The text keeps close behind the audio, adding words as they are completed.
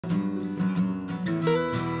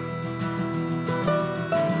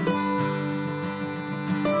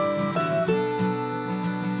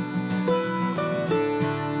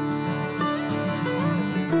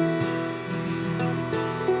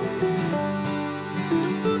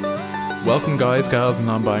Welcome guys, gals and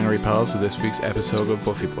non-binary pals to this week's episode of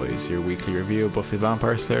Buffy Boys, your weekly review of Buffy the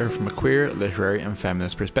Vampire Slayer from a queer, literary and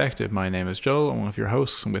feminist perspective. My name is Joel, I'm one of your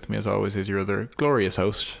hosts, and with me as always is your other glorious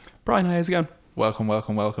host, Brian. How's it going?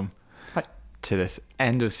 Welcome Hi. to this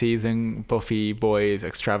end of season Buffy Boys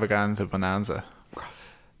extravaganza bonanza.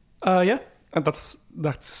 Yeah, that's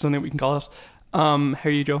something we can call it. How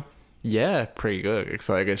are you, Joel? Yeah, pretty good,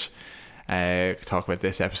 excited. Talk about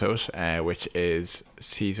this episode, which is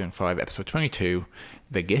season 5, episode 22,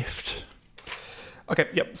 The Gift. Okay,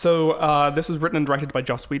 yep. So this was written and directed by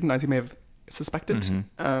Joss Whedon, as you may have suspected.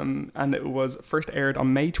 And it was first aired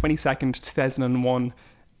on May 22nd, 2001.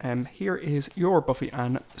 Here is your Buffy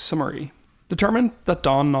Ann summary. Determined that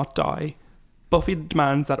Dawn not die, Buffy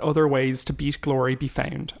demands that other ways to beat Glory be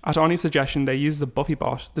found. At Ani's suggestion, they use the Buffy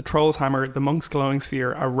bot, the Troll's hammer, the Monk's glowing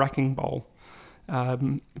sphere, a wrecking ball.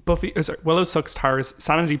 Willow sucks Tara's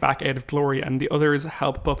sanity back out of Glory, and the others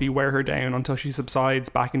help Buffy wear her down until she subsides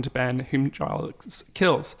back into Ben, whom Giles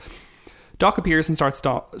kills. Doc appears and starts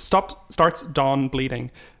Dawn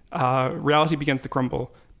bleeding. Reality begins to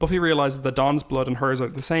crumble. Buffy realizes that Dawn's blood and hers are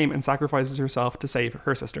the same and sacrifices herself to save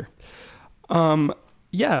her sister.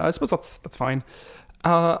 Yeah, I suppose that's fine.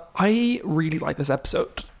 I really like this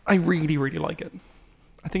episode. I really, really like it.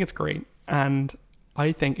 I think it's great, and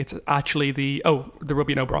I think it's actually there will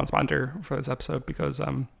be no bronze banter for this episode because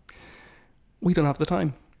we don't have the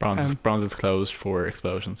time. Bronze is closed for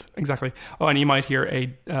explosions. Exactly. Oh, and you might hear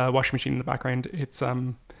a washing machine in the background. It's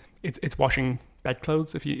washing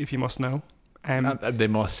bedclothes, if you must know. They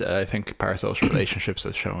must. I think parasocial relationships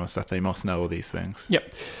have shown us that they must know these things.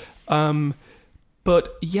 Yep.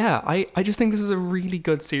 But yeah, I just think this is a really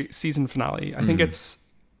good season finale. I think it's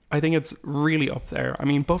really up there. I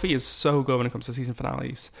mean, Buffy is so good when it comes to season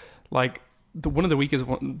finales. Like one of the weakest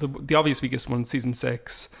one, the obvious weakest one, season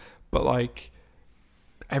 6, but like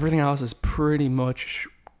everything else is pretty much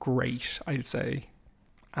great, I'd say.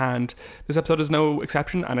 And this episode is no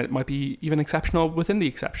exception, and it might be even exceptional within the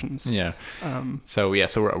exceptions. Yeah. So we're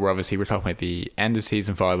talking about the end of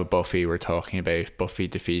season 5 of Buffy. We're talking about Buffy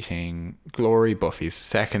defeating Glory, Buffy's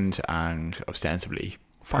second and ostensibly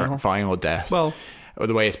final death. Well,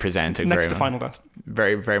 the way it's presented, next to final death,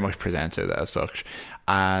 very, very much presented as such,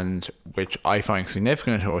 and which I find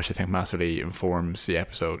significant, which I think massively informs the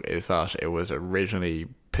episode, is that it was originally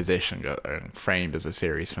positioned and framed as a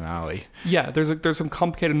series finale. Yeah, there's some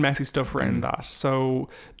complicated, messy stuff around that. So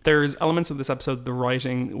there's elements of this episode, the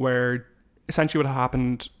writing, where essentially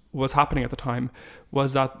what was happening at the time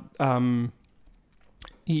was that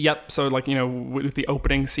so like, you know, with the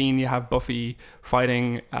opening scene, you have Buffy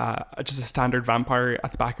fighting just a standard vampire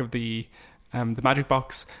at the back of the magic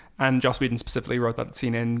box, and Joss Whedon specifically wrote that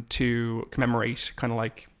scene in to commemorate kind of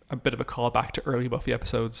like a bit of a callback to early Buffy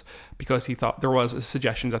episodes, because he thought there was a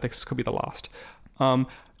suggestion that this could be the last.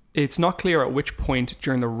 It's not clear at which point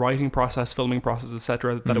during the writing process, filming process,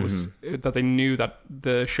 etc., that it was that they knew that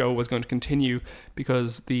the show was going to continue,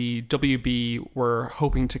 because the WB were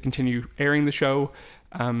hoping to continue airing the show,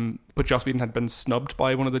 but Joss Whedon had been snubbed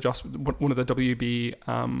by one of the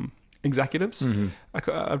WB executives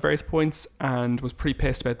at various points, and was pretty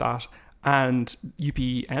pissed about that. And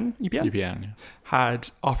UPN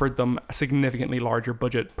had offered them a significantly larger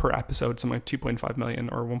budget per episode, something like 2.5 million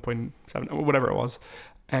or 1.7, whatever it was.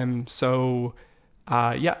 This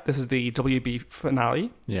is the WB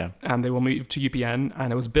finale. Yeah. And they will move to UPN,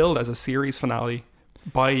 and it was billed as a series finale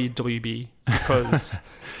by WB because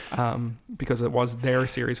it was their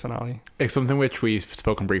series finale. It's something which we've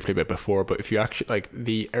spoken briefly about before, but if you actually like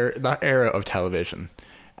that era of television,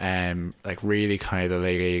 like really kind of the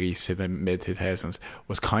late 80s to the mid 2000s,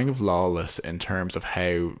 was kind of lawless in terms of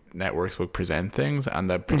how networks would present things, and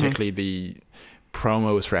that particularly the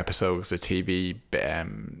promos for episodes, the TV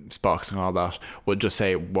spots and all that would just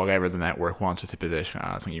say whatever the network wanted to position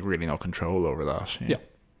as, and you really no control over that. Yeah.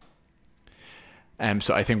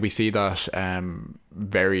 So I think we see that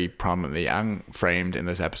very prominently and framed in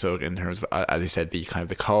this episode in terms of, as you said, the kind of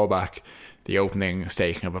the callback, the opening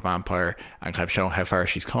staking of a vampire, and kind of showing how far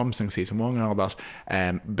she's come since season 1 and all that.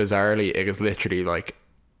 Bizarrely, it is literally like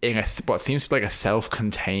in what seems to be like a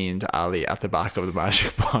self-contained alley at the back of the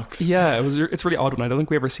magic box. Yeah, it's really odd, when I don't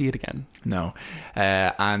think we ever see it again. No.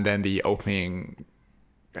 And then the opening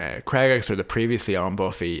credits, or the previously on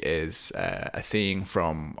Buffy, is a scene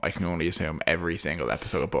from, I can only assume, every single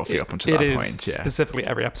episode of Buffy up until that point. Yeah, specifically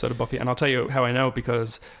every episode of Buffy. And I'll tell you how I know,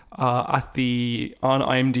 because on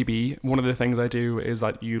IMDb, one of the things I do is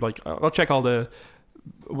that I'll check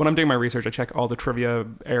when I'm doing my research, I check all the trivia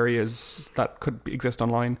areas that could exist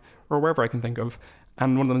online or wherever I can think of.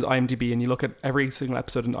 And one of them is IMDb, and you look at every single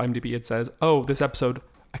episode in IMDb, it says, oh, this episode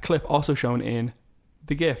a clip also shown in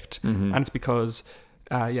The Gift, and it's because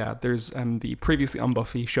there's the previously on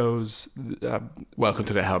Buffy shows Welcome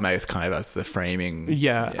to the Hellmouth kind of as the framing,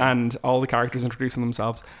 and all the characters introducing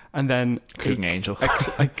themselves, and then including Angel,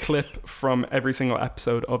 a clip from every single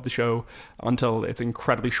episode of the show until it's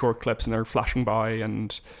incredibly short clips and they're flashing by,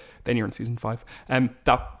 and then you're in season 5.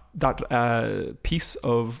 That piece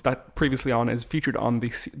of that previously on is featured on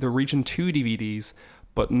the Region 2 DVDs,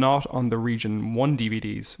 but not on the Region 1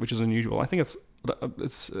 DVDs, which is unusual. I think it's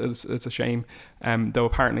a shame, though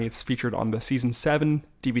apparently it's featured on the season 7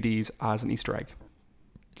 DVDs as an Easter egg.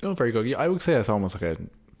 Oh, very good. Yeah, I would say it's almost like a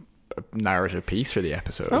narrative piece for the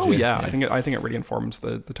episode. Oh yeah. I think it really informs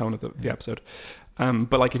the tone of the episode.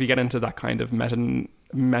 But like if you get into that kind of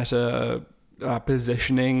meta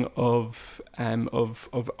positioning of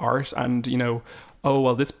art, and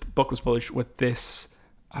this book was published with this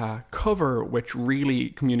cover which really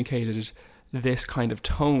communicated this kind of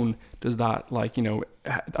tone, does that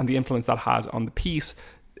and the influence that has on the piece,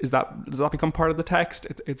 does that become part of the text?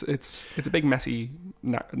 It's a big messy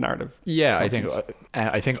narrative.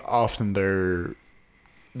 I think often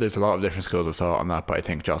there's a lot of different schools of thought on that, but I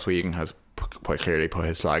think Joss Whedon has quite clearly put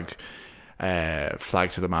his flag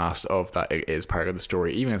to the mast of that it is part of the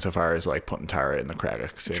story, even insofar as like putting Tara in the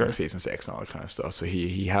credits in season 6 and all that kind of stuff. So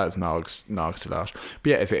he has nods to that. But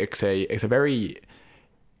yeah, it's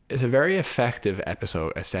a very effective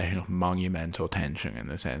episode at setting up monumental tension, in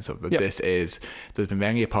the sense of that there's been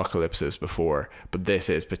many apocalypses before, but this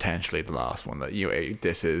is potentially the last one. That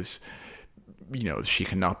this is, she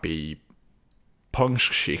cannot be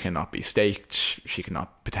punched, she cannot be staked, she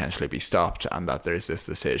cannot potentially be stopped, and that there's this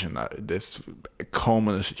decision, that this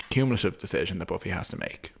cumulative decision that Buffy has to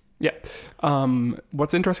make. Yeah.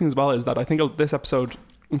 What's interesting as well is that I think this episode,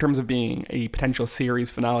 in terms of being a potential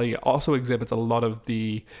series finale, also exhibits a lot of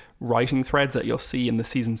the writing threads that you'll see in the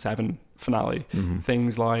season 7 finale.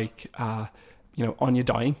 Things like, Anya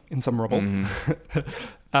dying in some rubble,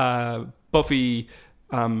 Buffy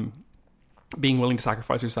being willing to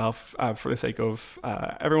sacrifice herself for the sake of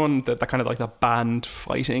everyone, that kind of like that band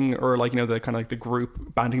fighting, or the kind of like the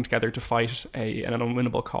group banding together to fight an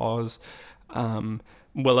unwinnable cause.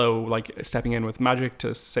 Willow stepping in with magic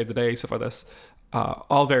to save the day, stuff like this.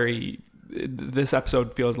 This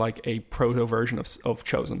episode feels like a proto version of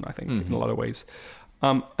Chosen, I think, in a lot of ways.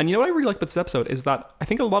 And what I really like about this episode is that I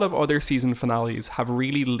think a lot of other season finales have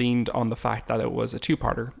really leaned on the fact that it was a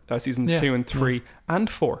two-parter, seasons 2 and 3 and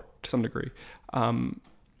 4 to some degree. And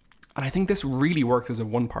I think this really works as a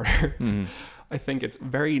one-parter. I think it's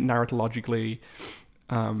very narratologically,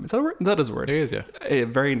 is that a word? That is a word. It is, yeah.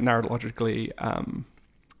 Very narratologically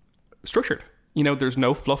structured. There's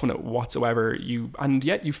no fluff in it whatsoever. And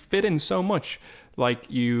yet you fit in so much. Like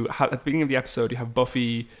you have at the beginning of the episode, you have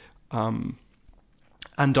Buffy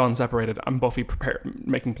and Dawn separated, and Buffy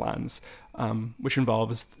making plans, which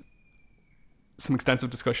involves some extensive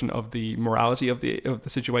discussion of the morality of the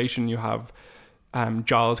situation. You have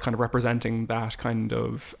Giles kind of representing that kind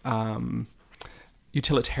of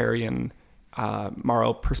utilitarian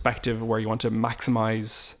moral perspective where you want to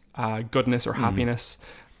maximize goodness or happiness,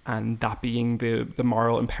 and that being the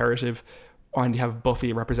moral imperative. And you have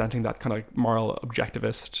Buffy representing that kind of moral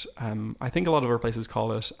objectivist. I think a lot of other places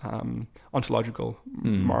call it ontological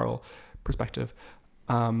moral perspective,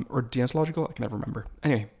 or deontological. I can never remember.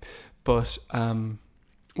 Anyway, but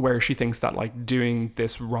where she thinks that doing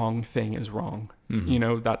this wrong thing is wrong.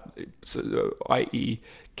 I.e.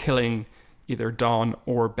 killing either Dawn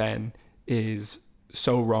or Ben is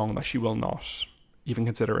so wrong that she will not even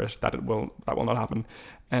consider it. That will not happen.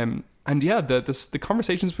 And yeah, the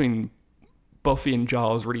conversations between Buffy and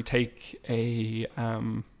Giles really take the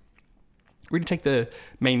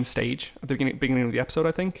main stage at the beginning of the episode.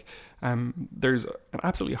 I think there's an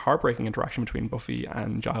absolutely heartbreaking interaction between Buffy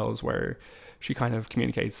and Giles where she kind of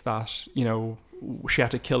communicates that she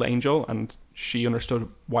had to kill Angel, and she understood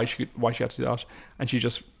why she had to do that, and she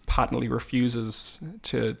just patently refuses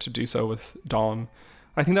to do so with Dawn.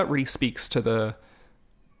 I think that really speaks to the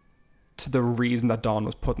reason that Dawn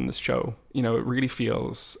was put in this show. It really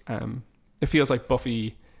feels it feels like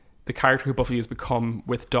Buffy, the character who Buffy has become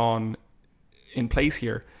with Dawn in place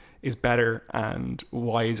here, is better and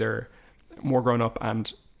wiser, more grown up,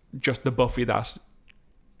 and just the Buffy that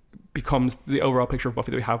becomes the overall picture of Buffy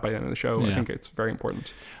that we have by the end of the show. I think it's very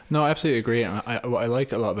important. No, I absolutely agree. And what I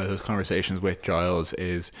like a lot about those conversations with Giles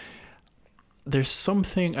is there's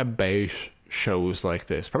something about shows like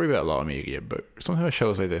this, probably about a lot of media, but something about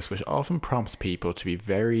shows like this which often prompts people to be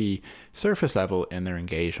very surface level in their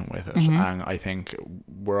engagement with it. And I think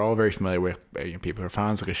we're all very familiar with people who are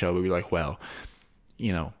fans of a show, but we're like, well,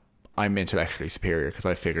 I'm intellectually superior because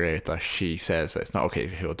I figured out that she says that it's not okay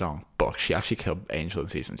to kill Dawn, but she actually killed Angel in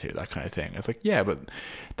season 2, that kind of thing. It's like, yeah, but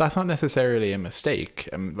that's not necessarily a mistake.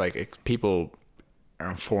 People are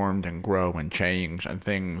informed and grow and change and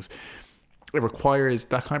things. It requires,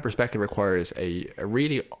 that kind of perspective requires a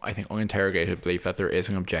really, I think, uninterrogated belief that there is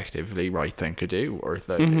an objectively right thing to do, or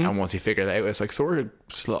that, and once you figure it out, it's like sort of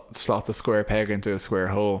slot the square peg into a square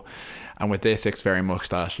hole. And with this, it's very much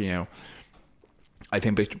that, you know, I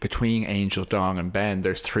think between Angel, Dawn, and Ben,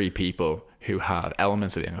 there's 3 people who have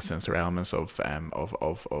elements of innocence or elements of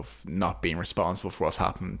not being responsible for what's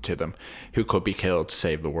happened to them, who could be killed to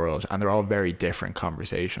save the world. And they're all very different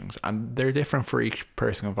conversations, and they're different for each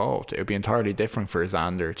person involved. It would be entirely different for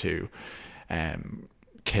Xander to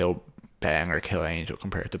kill Ben or kill Angel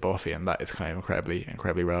compared to Buffy, and that is kind of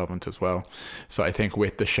incredibly relevant as well. So I think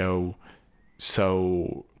with the show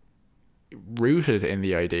so rooted in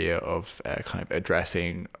the idea of kind of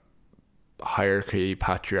addressing hierarchy,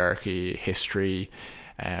 patriarchy, history,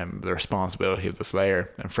 the responsibility of the Slayer,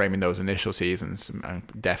 and framing those initial seasons, and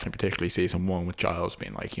definitely particularly season 1 with Giles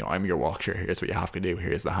being like, you know, I'm your watcher, here's what you have to do,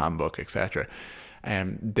 here's the handbook, etc.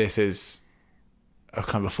 This is a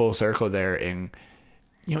kind of a full circle there in,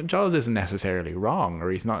 you know, Giles isn't necessarily wrong,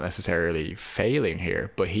 or he's not necessarily failing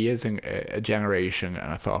here, but he is in a generation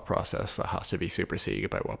and a thought process that has to be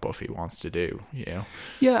superseded by what Buffy wants to do, you know?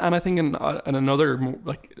 Yeah, and I think in another,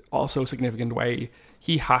 like, also significant way,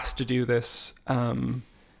 he has to do this,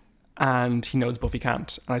 and he knows Buffy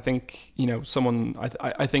can't. And I think, you know,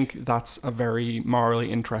 I think that's a very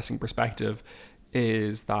morally interesting perspective,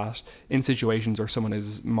 is that in situations where someone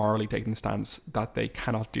is morally taking the stance that they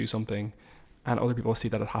cannot do something, and other people see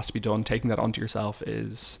that it has to be done, taking that onto yourself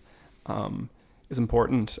is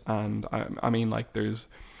important. And I mean, like, there's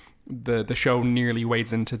the show nearly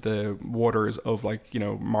wades into the waters of, like, you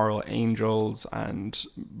know, moral angels and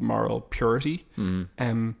moral purity,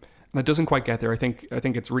 and it doesn't quite get there. I think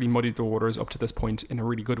it's really muddied the waters up to this point in a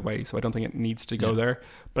really good way, so I don't think it needs to go there.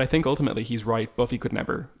 But I think ultimately he's right. Buffy could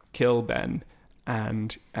never kill Ben,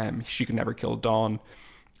 and she could never kill Dawn,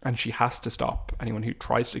 and she has to stop anyone who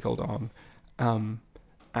tries to kill Dawn.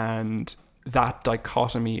 And that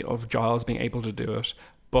dichotomy of Giles being able to do it,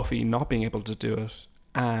 Buffy not being able to do it,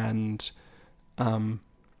 and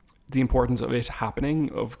the importance of it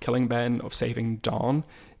happening, of killing Ben, of saving Dawn,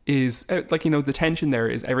 is, like, you know, the tension there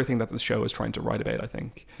is everything that the show is trying to write about, I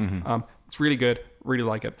think. It's really good, really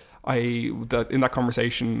like it. In that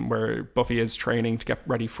conversation where Buffy is training to get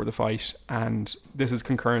ready for the fight, and this is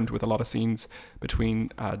concurrent with a lot of scenes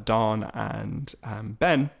between Dawn and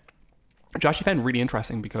Ben, which I actually found really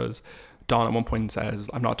interesting, because Dawn at one point says,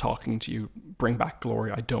 I'm not talking to you, bring back Glory,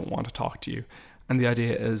 I don't want to talk to you. And the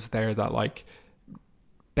idea is there that, like,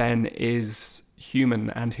 Ben is human,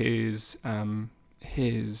 and his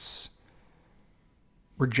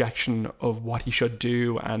rejection of what he should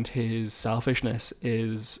do and his selfishness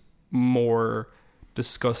is more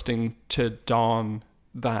disgusting to Dawn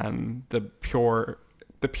than the pure,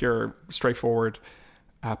 straightforward,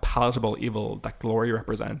 palatable evil that Glory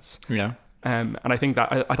represents. Yeah. And I think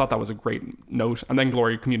that I thought that was a great note. And then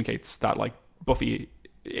Glory communicates that, like, Buffy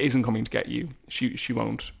isn't coming to get you. She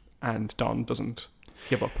won't. And Dawn doesn't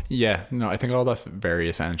give up. Yeah, no, I think all that's very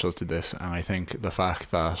essential to this. And I think the fact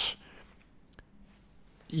that,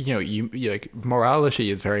 you know, you like, morality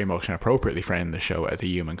is very much and appropriately framed in the show as a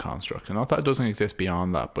human construct. And not that it doesn't exist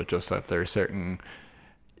beyond that, but just that there are certain,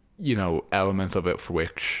 you know, elements of it for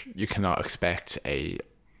which you cannot expect a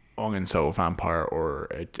Ung-and-So vampire or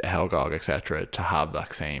a Helgog, etc., to have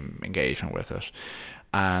that same engagement with it.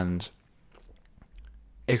 And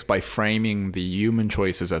it's by framing the human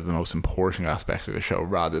choices as the most important aspect of the show,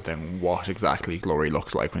 rather than what exactly Glory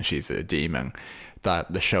looks like when she's a demon,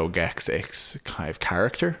 that the show gets its kind of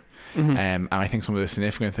character. And I think some of the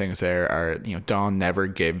significant things there are, you know, Dawn never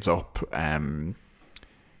gives up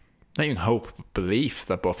not even hope, but belief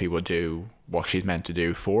that Buffy will do what she's meant to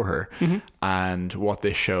do for her. And what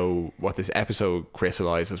this episode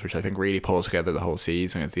crystallizes, which I think really pulls together the whole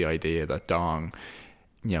season, is the idea that Dawn,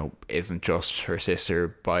 you know, isn't just her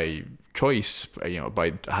sister by choice, you know,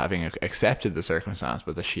 by having accepted the circumstance,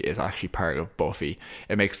 but that she is actually part of Buffy.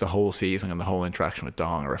 It makes the whole season and the whole interaction with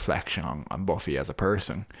Dawn a reflection on Buffy as a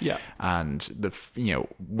person. Yeah. And you know,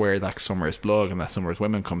 where that Summer's blood and that Summer's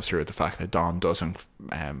women comes through, the fact that Dawn doesn't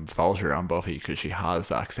falter on Buffy because she has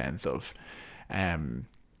that sense of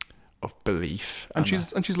belief, and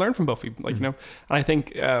she's learned from Buffy, like, you know. And I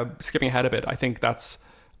think, skipping ahead a bit, I think that's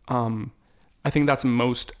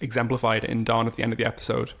most exemplified in Dawn at the end of the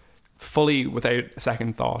episode, fully without a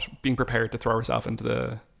second thought, being prepared to throw herself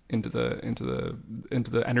into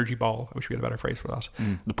the energy ball. I wish we had a better phrase for that.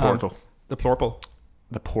 The portal. The plorple.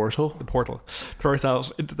 The portal? The portal. Throw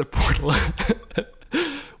herself into the portal.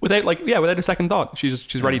 without a second thought.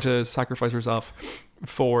 She's ready to sacrifice herself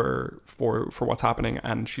for what's happening,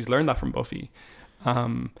 and she's learned that from Buffy.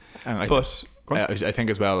 I think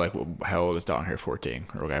as well, like, how old is Dawn here? 14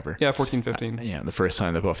 or whatever. Yeah, 14, 15. The first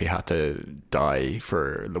time that Buffy had to die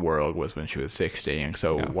for the world was when she was 16.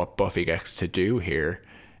 So what Buffy gets to do here,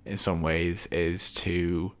 in some ways, is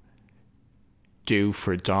to do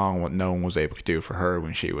for Dawn what no one was able to do for her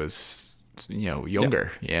when she was,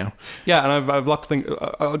 younger. Yeah, and I've a lot to think.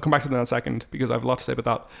 I'll come back to that in a second because I have a lot to say about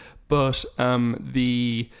that. But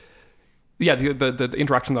the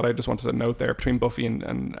interaction that I just wanted to note there between Buffy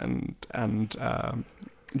and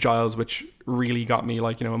Giles, which really got me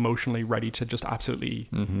emotionally ready to just absolutely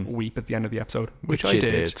weep at the end of the episode, which I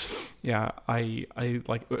did. Yeah, I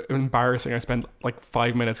like, embarrassing. I spent like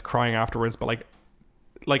 5 minutes crying afterwards, but like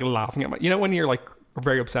laughing at my, when you're like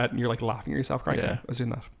very upset and you're like laughing at yourself crying. Yeah, I was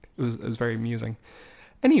doing that. It was very amusing.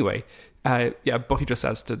 Anyway, Buffy just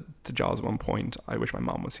says to Giles at one point, "I wish my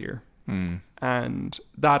mom was here." And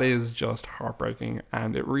that is just heartbreaking,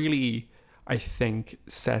 and it really, I think,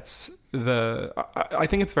 sets I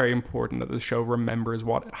think it's very important that the show remembers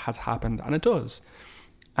what has happened, and it does,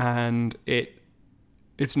 and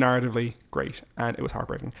it's narratively great, and it was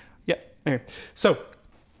heartbreaking. Anyway, so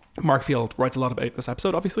Mark Field writes a lot about this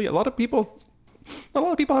episode. Obviously, a lot of people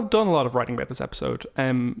have done a lot of writing about this episode.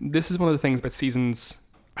 This is one of the things about seasons.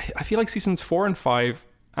 I feel like seasons 4 and 5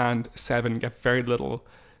 and 7 get very little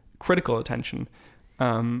critical attention,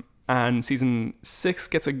 and season 6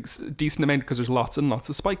 gets a decent amount because there's lots and lots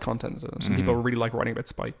of Spike content in it, and people really like writing about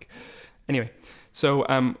Spike. Anyway,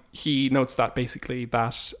 so he notes that basically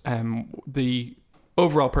that the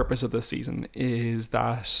overall purpose of this season is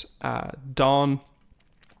that Dawn,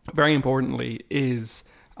 very importantly, is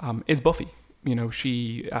Buffy.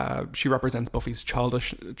 She represents Buffy's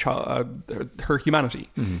her humanity,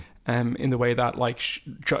 in the way that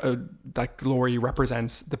that Glory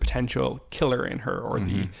represents the potential killer in her, or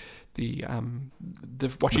the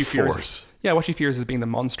what she fears. What she fears is being the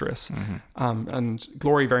monstrous. And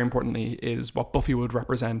Glory, very importantly, is what Buffy would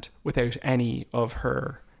represent without any of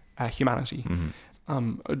her humanity.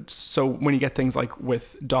 So when you get things like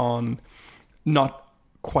with Dawn not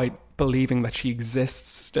quite believing that she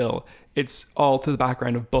exists still, it's all to the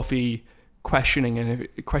background of Buffy questioning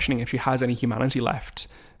if she has any humanity left,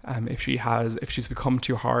 if she's become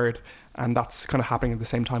too hard, and that's kind of happening at the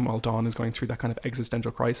same time while Dawn is going through that kind of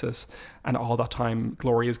existential crisis, and all that time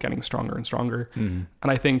Glory is getting stronger and stronger. And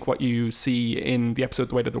I think what you see in the episode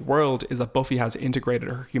The Weight of the World is that Buffy has integrated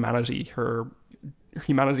her humanity. Her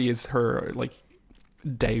humanity is her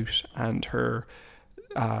doubt and her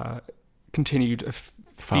continued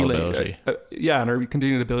feeling, and her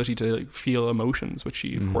continued ability to feel emotions, which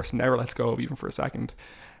she of course never lets go of even for a second.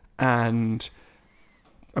 And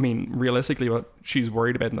I mean, realistically, what she's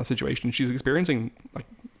worried about in that situation, she's experiencing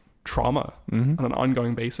trauma on an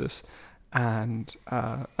ongoing basis, and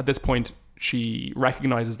at this point she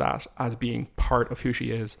recognizes that as being part of who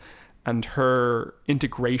she is, and her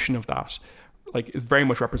integration of that is very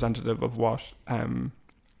much representative of what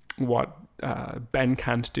Ben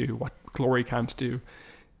can't do, what Glory can't do.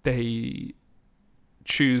 They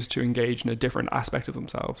choose to engage in a different aspect of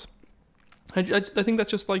themselves. I think that's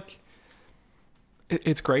just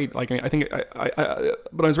it's great. I think I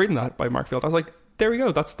when I was reading that by Mark Field, I was like, there we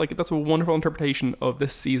go. That's a wonderful interpretation of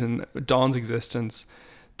this season, Dawn's existence,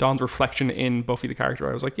 Dawn's reflection in Buffy the character.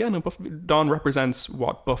 I was like, Dawn represents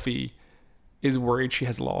what Buffy is worried she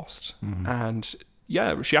has lost, and she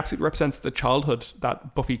absolutely represents the childhood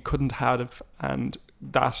that Buffy couldn't have, and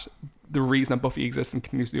that the reason that Buffy exists and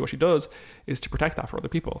continues to do what she does is to protect that for other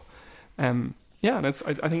people. And it's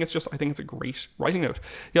I think it's a great writing note.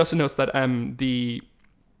 He also notes that the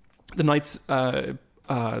Knights Byzantium.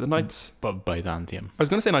 I was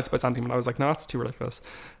going to say Knights Byzantium, and I was like, no, that's too ridiculous.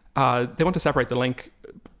 They want to separate the link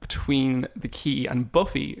between the key and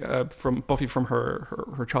Buffy, from her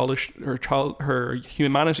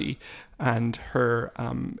humanity and her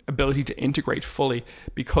ability to integrate fully,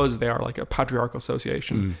 because they are like a patriarchal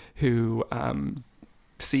association who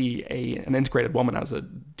see an integrated woman as a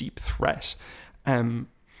deep threat. There's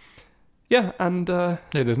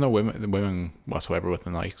no women whatsoever with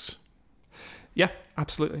the Knights. Yeah,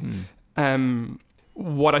 absolutely.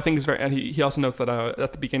 What I think is very, and he also notes that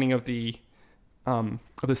at the beginning of the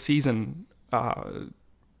season,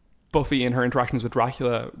 Buffy in her interactions with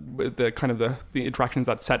Dracula, with the kind of the interactions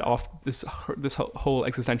that set off this whole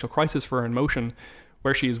existential crisis for her in motion,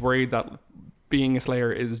 where she is worried that being a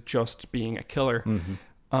Slayer is just being a killer.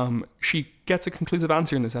 she gets a conclusive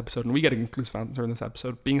answer in this episode, and we get a conclusive answer in this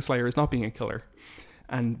episode. Being a Slayer is not being a killer,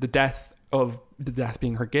 and the death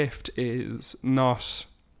being her gift is not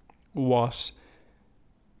what,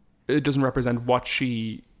 it doesn't represent what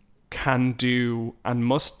she can do and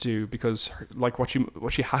must do, because like what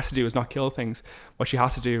she has to do is not kill things. What she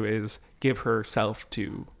has to do is give herself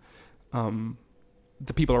to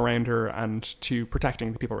the people around her and to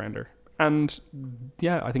protecting the people around her. And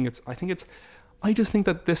yeah, I just think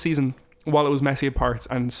that this season, while it was messy at parts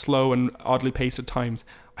and slow and oddly paced at times,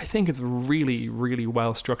 I think it's really, really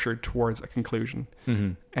well structured towards a conclusion.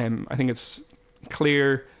 I think it's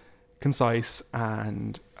clear, concise,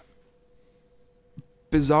 and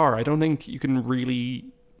bizarre. I don't think you can really...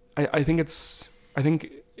 I think it's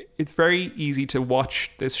very easy to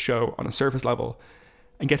watch this show on a surface level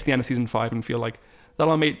and get to the end of season 5 and feel like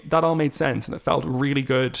that all made sense and it felt really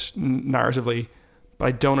good narratively, but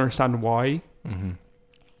I don't understand why. And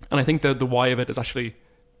I think the why of it is actually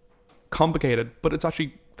complicated, but it's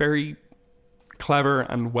actually very clever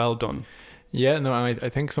and well done. Yeah, no, and I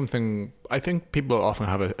think people often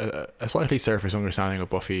have a slightly surface understanding of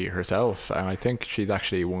Buffy herself, and I think she's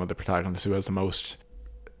actually one of the protagonists who has the most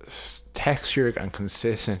textured and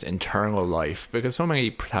consistent internal life, because so many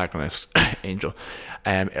protagonists, Angel,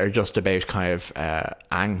 are just about kind of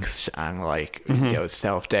angst and like you know,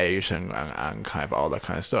 self-doubt and kind of all that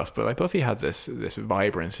kind of stuff. But like Buffy has this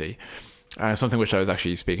vibrancy, and it's something which I was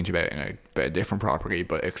actually speaking to you about in a different property.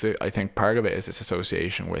 But I think part of it is this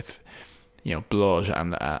association with, you know, blood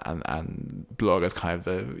and blood is kind of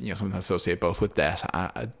the, you know, something associated both with death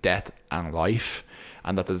and life,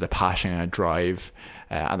 and that there's a passion and a drive,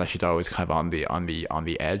 and that she's always kind of on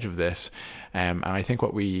the edge of this. And I think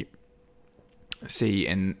what we see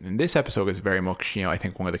in this episode is very much, you know, I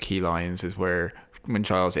think one of the key lines is where when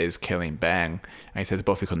Giles is killing Ben, and he says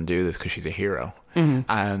Buffy couldn't do this because she's a hero,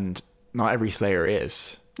 and not every Slayer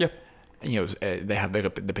is. Yep. You know, they have the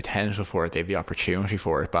potential for it, they have the opportunity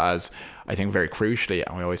for it, but as I think very crucially,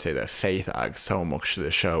 and we always say that faith adds so much to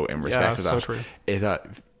the show in respect of that, is that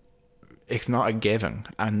it's not a given,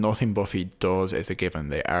 and nothing Buffy does is a given.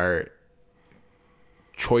 They are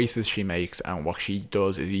choices she makes, and what she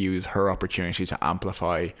does is use her opportunity to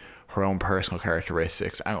amplify her own personal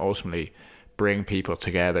characteristics and ultimately bring people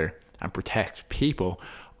together and protect people.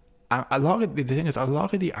 And a lot of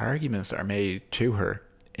the arguments that are made to her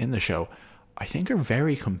in the show, I think, are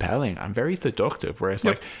very compelling and very seductive, where it's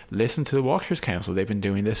like, listen to the Watchers Council, they've been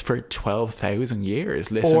doing this for 12,000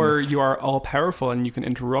 years. Listen. Or you are all powerful and you can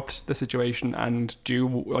interrupt the situation and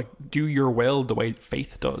do your will the way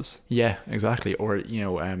faith does. Yeah, exactly. Or, you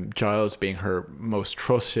know, Giles being her most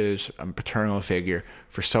trusted and paternal figure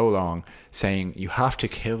for so long, saying you have to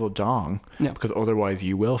kill Dawn because otherwise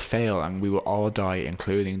you will fail and we will all die,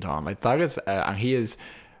 including Dawn. Like that is, and he is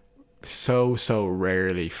so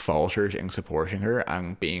rarely faltered in supporting her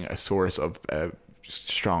and being a source of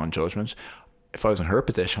strong judgment. If I was in her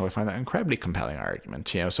position, I would find that an incredibly compelling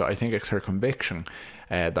argument, you know. So I think it's her conviction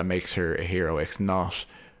that makes her a hero. It's not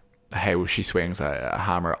how she swings a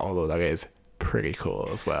hammer, although that is pretty cool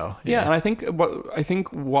as well. Yeah, and I think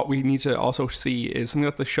what we need to also see is something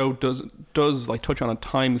that the show does like touch on at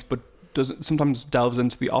times, but sometimes delves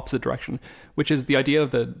into the opposite direction, which is the idea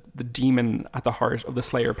of the demon at the heart of the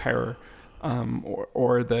Slayer power,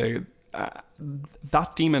 or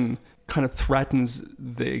that demon kind of threatens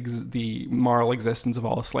the moral existence of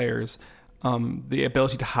all Slayers. The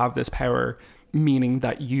ability to have this power, meaning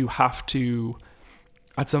that you have to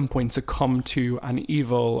at some point succumb to an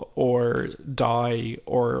evil or die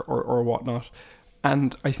or whatnot.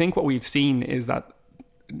 And I think what we've seen is that,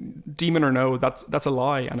 demon or no, that's a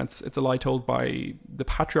lie, and it's a lie told by the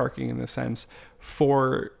patriarchy in this sense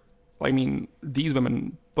for, I mean, these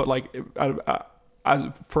women, but like as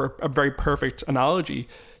for a very perfect analogy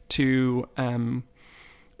to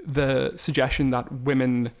the suggestion that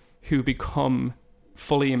women who become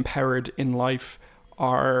fully empowered in life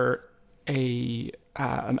are an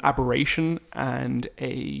aberration and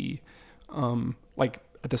a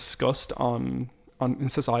disgust in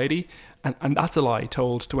society, and that's a lie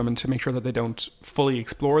told to women to make sure that they don't fully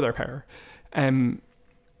explore their power.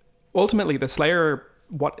 Ultimately, the Slayer,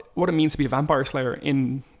 what it means to be a vampire Slayer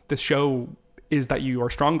in this show is that you are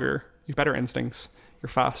stronger, you have better instincts, you're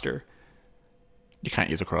faster. You can't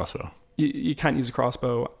use a crossbow. You can't use a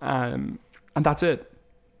crossbow, and that's it.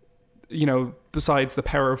 You know, besides the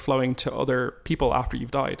power flowing to other people after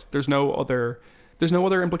you've died, there's no other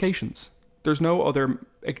implications. There's no other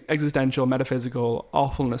existential, metaphysical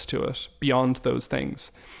awfulness to it beyond those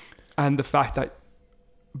things. And the fact that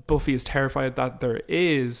Buffy is terrified that there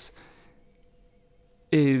is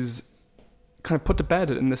kind of put to bed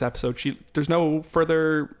in this episode. There's no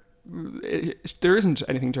further. There isn't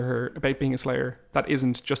anything to her about being a Slayer that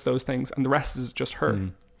isn't just those things, and the rest is just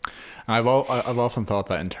her. I've often thought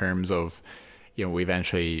that in terms of, we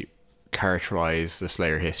eventually characterize the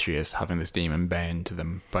Slayer history as having this demon bound to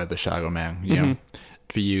them by the Shadow Men,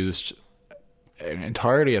 to be used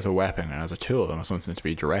entirely as a weapon and as a tool and as something to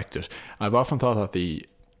be directed. I've often thought that the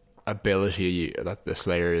ability that the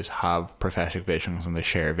Slayers have prophetic visions and they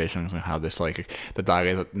share visions and have this psychic, that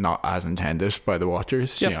is not as intended by the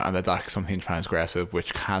Watchers, and that's something transgressive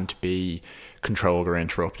which can't be controlled or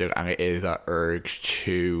interrupted, and it is that urge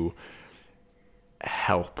to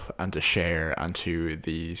help and to share and to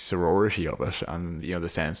the sorority of it, and the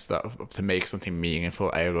sense that to make something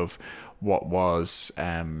meaningful out of what was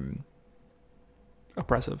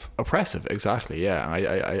oppressive, exactly.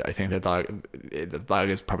 I think that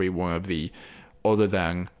is probably one of the, other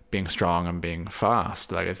than being strong and being fast,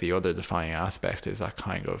 that is the other defining aspect, is that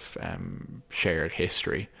kind of shared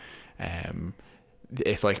history.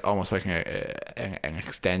 It's like almost like an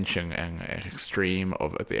extension and an extreme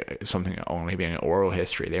of something only being an oral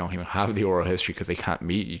history. They don't even have the oral history because they can't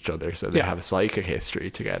meet each other, so they have a psychic history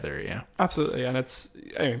together. Absolutely. And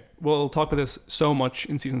anyway, we'll talk about this so much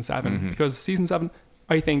in season 7, because season 7,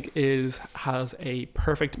 I think, has a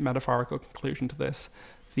perfect metaphorical conclusion to this.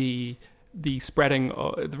 The spreading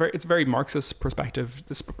it's a very Marxist perspective,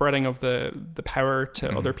 the spreading of the power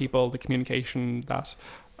to other people, the communication that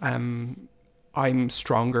I'm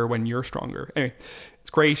stronger when you're stronger. Anyway, it's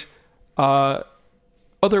great. Other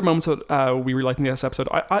moments that we really liked in this episode,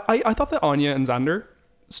 I thought the Anya and Xander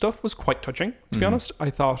stuff was quite touching, to be honest. I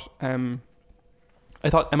thought Emma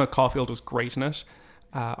Caulfield was great in it.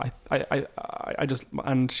 I just,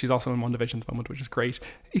 and she's also in WandaVision at the moment, which is great.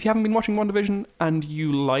 If you haven't been watching WandaVision and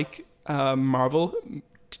you like Marvel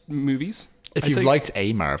movies, if you've liked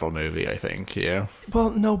a Marvel movie, I think, well,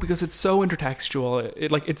 no, because it's so intertextual.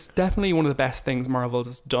 It's definitely one of the best things Marvel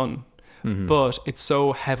has done, but it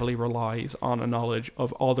so heavily relies on a knowledge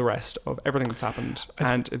of all the rest of everything that's happened,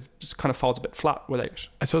 and it just kind of falls a bit flat without.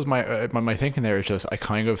 I suppose my thinking there is just, I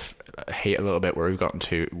kind of hate a little bit where we've gotten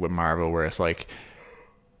to with Marvel, where it's like,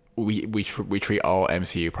 we treat all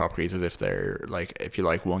MCU properties as if they're like, if you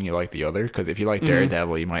like one, you like the other. Because if you like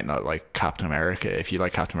Daredevil, you might not like Captain America. If you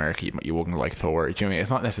like Captain America, you wouldn't like Thor. Do you know what I mean?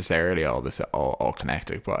 It's not necessarily all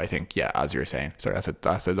connected. But I think, as you're saying, sorry,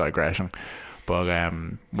 that's a digression. But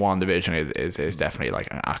WandaVision is definitely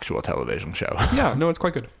like an actual television show. Yeah, no, it's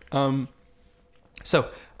quite good. I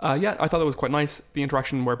thought that was quite nice. The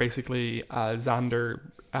interaction where basically Xander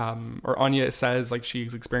or Anya says like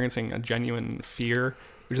she's experiencing a genuine fear,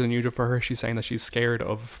 which is unusual for her. She's saying that she's scared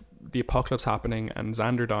of the apocalypse happening and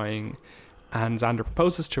Xander dying, and Xander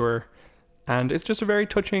proposes to her, and it's just a very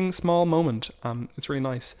touching small moment. It's really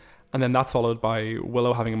nice. And then that's followed by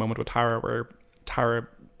Willow having a moment with Tara, where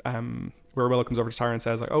Willow comes over to Tara and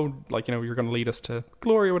says like, oh, like, you're going to lead us to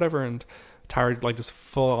glory or whatever, and Tara like just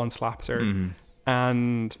full on slaps her,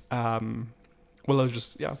 and Willow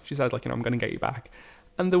just she says like, I'm going to get you back.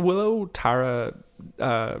 And the Willow Tara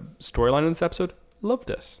storyline in this episode,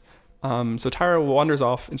 loved it. So Tara wanders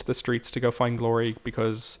off into the streets to go find Glory,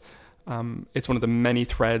 because it's one of the many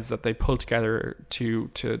threads that they pull together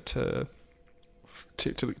towards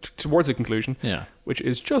a conclusion. Which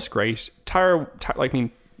is just great. Tara,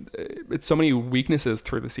 it's so many weaknesses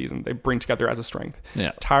through the season they bring together as a strength.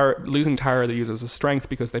 Losing Tara they use as a strength,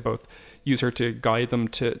 because they both use her to guide them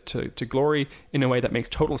to Glory in a way that makes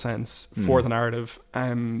total sense for the narrative.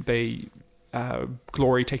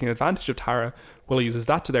 Glory taking advantage of Tara, Willow uses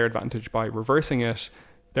that to their advantage by reversing it,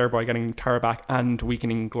 thereby getting Tara back and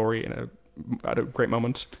weakening Glory at a great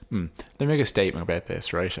moment. They make a statement about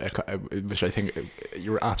this, right? Which I think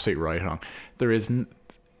you're absolutely right on.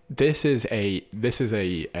 This is a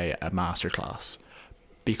masterclass,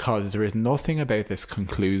 because there is nothing about this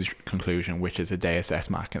conclusion which is a Deus Ex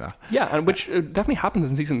Machina. Yeah, and which definitely happens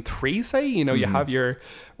in season 3. Say, you have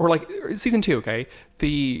or season 2. Okay,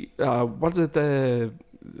 the what is it?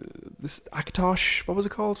 This Akatosh, what was it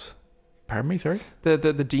called? Pardon me, sorry. The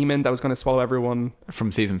demon that was going to swallow everyone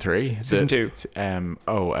from season 3. Season 2.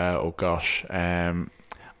 Oh gosh.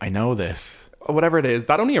 I know this. Whatever it is,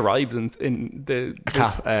 that only arrives in the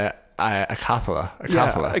Acathala.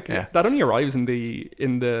 That only arrives in the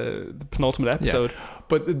penultimate episode.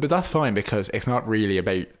 But that's fine, because it's not really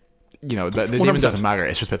about, the demon doesn't matter.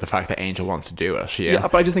 It's just about the fact that Angel wants to do it. Yeah,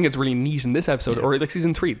 but I just think it's really neat in this episode, or like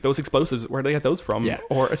season 3, those explosives, where they get those from,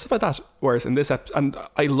 or stuff like that. Whereas in this episode, and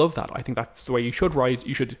I love that. I think that's the way you should write.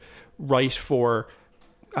 You should write for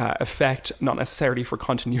effect, not necessarily for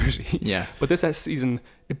continuity. Yeah. But this season,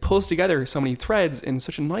 it pulls together so many threads in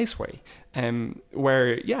such a nice way.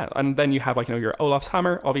 Where, yeah, and then you have like, your Olaf's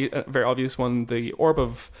hammer, very obvious one, the orb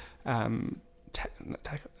of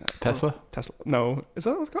Tesla? Tesla. No, is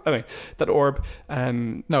that what it's called? Anyway, that orb.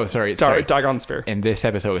 No, sorry. Dagon sphere. In this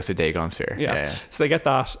episode, it's the Dagon sphere. Yeah. So they get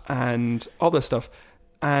that and all this stuff.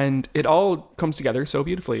 And it all comes together so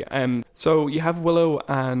beautifully. So you have Willow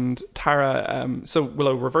and Tara. So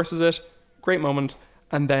Willow reverses it. Great moment.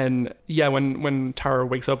 And then, yeah, when Tara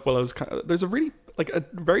wakes up, Willow's there's a really, like, a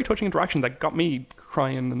very touching interaction that got me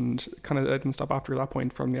crying, and kind of didn't stop after that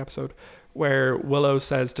point from the episode, where Willow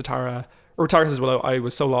says to Tara, or Tara says, Willow, I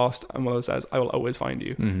was so lost. And Willow says, I will always find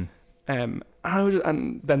you. Mm-hmm.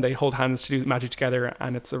 And then they hold hands to do magic together,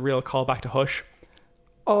 and it's a real callback to Hush.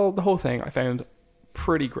 The whole thing I found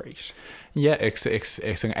pretty great. Yeah, it's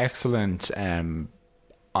an excellent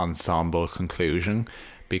ensemble conclusion,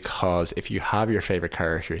 because if you have your favorite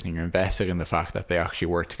characters and you're invested in the fact that they actually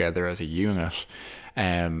work together as a unit,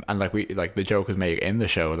 and like the joke is made in the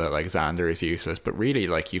show that like Xander is useless, but really,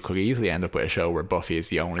 like, you could easily end up with a show where Buffy is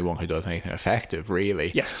the only one who does anything effective,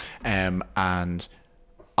 really. Yes. And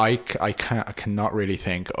I cannot really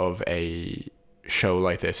think of a show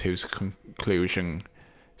like this whose conclusion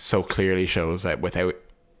so clearly shows that without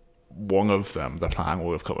one of them, the plan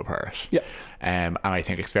would have come apart. Yeah. And I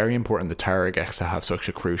think it's very important that Tara gets to have such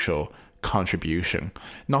a crucial contribution,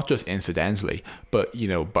 not just incidentally, but,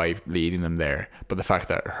 by leading them there. But the fact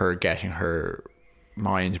that her getting her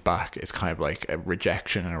mind back is kind of like a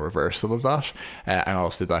rejection and a reversal of that. And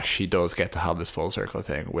also that she does get to have this full circle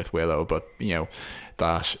thing with Willow, but,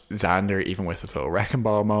 that Xander, even with this little wrecking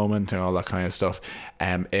ball moment and all that kind of stuff,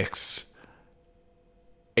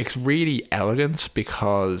 it's really elegant,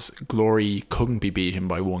 because Glory couldn't be beaten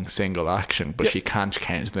by one single action, but she can't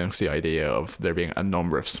countenance the idea of there being a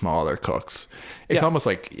number of smaller cooks. It's almost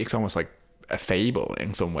like a fable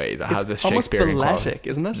in some ways that has this Shakespearean almost quality,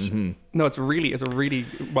 isn't it? Mm-hmm. No, it's a really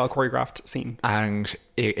well choreographed scene, and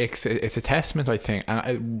it's a testament, I think.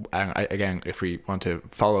 And again, if we want to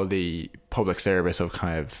follow the public service of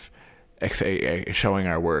kind of showing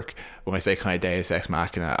our work, when I say kind of Deus Ex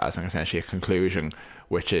Machina as an essentially a conclusion,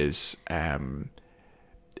 which is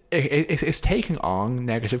it's taking on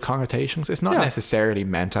negative connotations. It's not necessarily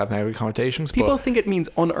meant to have negative connotations. People think it means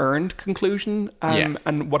unearned conclusion,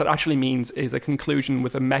 and what it actually means is a conclusion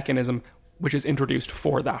with a mechanism which is introduced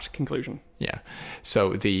for that conclusion. Yeah.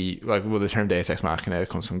 So the term Deus Ex Machina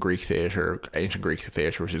comes from Greek theatre, ancient Greek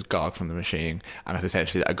theatre, which is God from the machine, and it's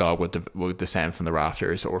essentially that a God would descend from the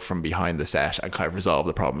rafters or from behind the set and kind of resolve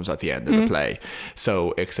the problems at the end of the play.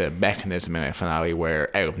 So it's a mechanism in a finale where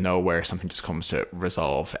out of nowhere something just comes to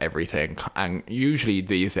resolve everything, and usually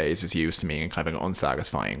these days it's used to mean in kind of an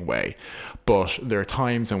unsatisfying way. But there are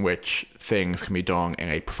times in which things can be done in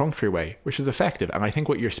a perfunctory way, which is effective. And I think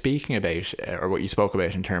what you're speaking about, or what you spoke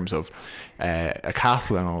about in terms of a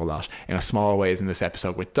castle and all that, in a small ways in this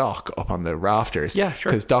episode with Doc up on the rafters. Yeah,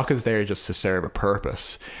 sure. Because Doc is there just to serve a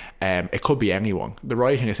purpose. It could be anyone. The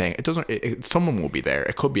writing is saying someone will be there.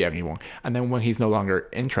 It could be anyone. And then when he's no longer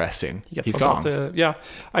interesting, he's gone.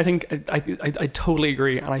 I think I totally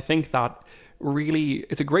agree. And I think that really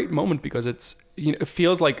it's a great moment, because it's, it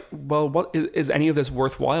feels like, well, what is any of this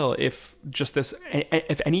worthwhile if just this,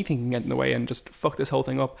 if anything can get in the way and just fuck this whole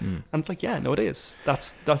thing up? And it's like, yeah, no, it is.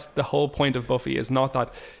 That's the whole point of Buffy, is not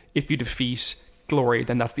that if you defeat Glory,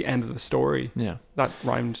 then that's the end of the story. Yeah, that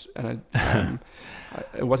rhymed, and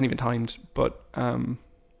it wasn't even timed, but and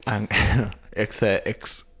it's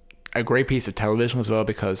a great piece of television as well,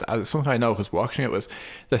 because something I know, because watching it, was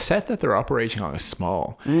the set that they're operating on is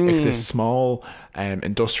small. It's this small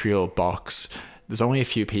industrial box. There's only a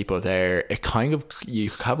few people there. It kind of, you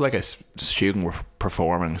have like a student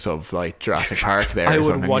performance of like Jurassic Park there. I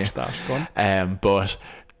would watch that. Go on. But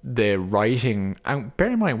the writing, and bear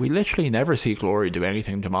in mind, we literally never see Glory do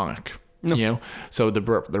anything demonic. No. So the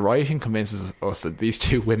writing convinces us that these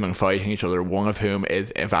two women fighting each other, one of whom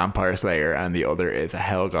is a vampire slayer and the other is a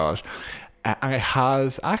hell god, and it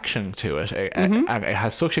has action to it, and it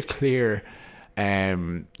has such a clear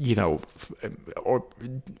or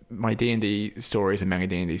my D&D stories and many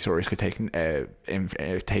D&D stories could take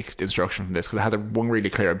instruction from this, because it has one really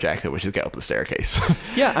clear objective, which is get up the staircase.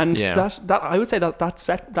 That I would say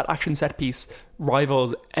that action set piece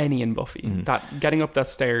rivals any in Buffy. That getting up that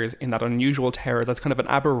stairs in that unusual terror, that's kind of an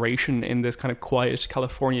aberration in this kind of quiet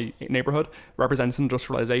California neighborhood, represents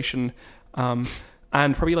industrialization,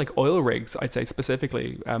 and probably like oil rigs, I'd say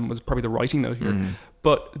specifically, was probably the writing note here.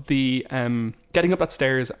 But the getting up that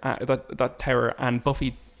stairs, that terror, and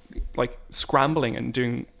Buffy like scrambling and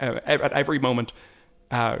doing at every moment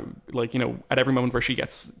like, you know, at every moment where she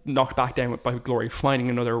gets knocked back down by Glory finding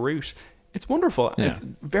another route. It's wonderful. Yeah. It's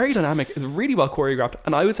very dynamic. It's really well choreographed.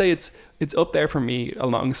 And I would say it's up there for me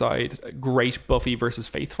alongside great Buffy versus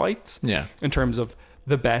Faith fights. Yeah. In terms of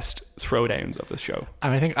the best throwdowns of the show.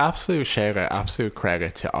 And I think absolute shout out, absolute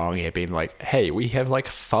credit to Anya being like, hey, we have like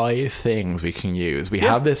 5 things we can use. We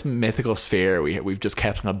have this mythical sphere we've just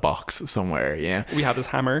kept in a box somewhere. Yeah. We have this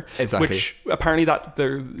hammer. Exactly. Which apparently that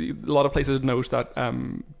there a lot of places note that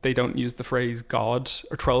they don't use the phrase God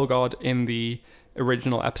or troll God in the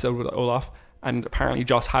original episode with Olaf. And apparently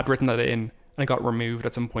Joss had written that in, and it got removed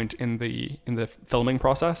at some point in the filming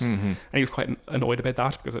process, and he was quite annoyed about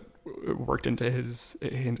that because it worked into his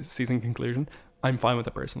season conclusion. I'm fine with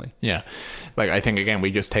it personally. Yeah, like I think again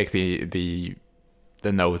we just take the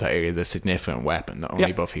note that it is a significant weapon that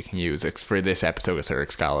only Buffy can use. It's for this episode, it's her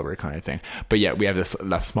Excalibur kind of thing. But yeah, we have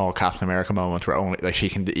that small Captain America moment where only like she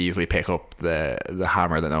can easily pick up the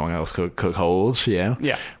hammer that no one else could hold.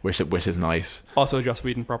 Yeah, which is nice. Also a Joss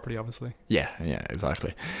Whedon property, obviously. Yeah,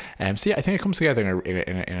 exactly. So yeah, I think it comes together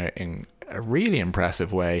in a really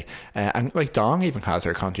impressive way, and like Dawn even has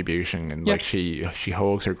her contribution, and like she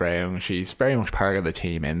holds her ground. She's very much part of the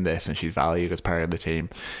team in this, and she's valued as part of the team.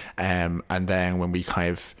 And then when we kind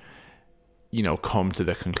of, you know, come to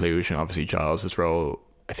the conclusion, obviously Giles' role,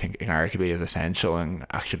 I think, inarguably is essential in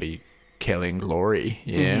actually killing Glory.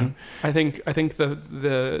 Yeah, I think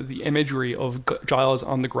the imagery of Giles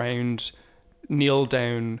on the ground, kneel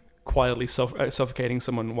down, quietly suffocating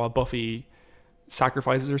someone while Buffy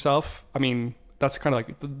sacrifices herself. I mean, that's kind of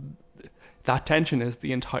like that tension is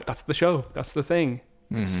the entire. That's the show. That's the thing.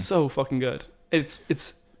 It's so fucking good.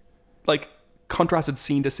 It's like contrasted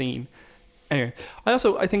scene to scene. Anyway,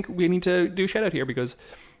 I think we need to do a shout out here because,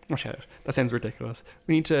 shout out. That sounds ridiculous.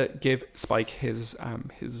 We need to give Spike his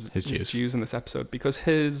dues in this episode because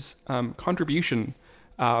his contribution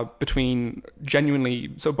between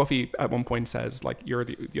genuinely. So Buffy at one point says like, you're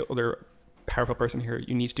the other powerful person here.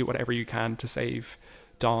 You need to do whatever you can to save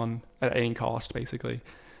Dawn at any cost, basically.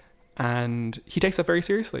 And he takes that very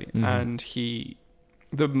seriously. And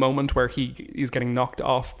the moment where he is getting knocked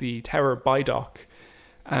off the tower by Doc,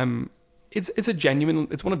 it's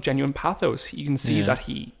one of genuine pathos. You can see that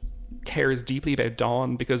he cares deeply about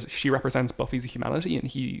Dawn because she represents Buffy's humanity, and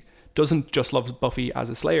he doesn't just love Buffy as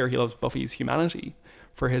a Slayer, he loves Buffy's humanity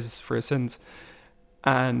for his sins.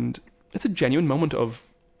 And it's a genuine moment of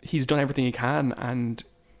he's done everything he can, and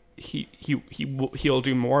he'll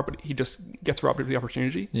do more, but he just gets robbed of the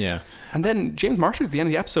opportunity. Yeah. And then James Marsh is at the end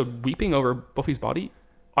of the episode weeping over Buffy's body.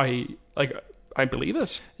 I believe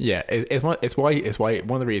it. Yeah, it's why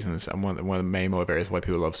one of the reasons and one of the main motivators why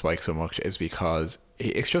people love Spike so much is because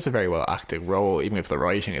it's just a very well acted role, even if the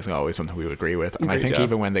writing isn't always something we would agree with. And I think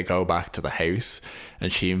even when they go back to the house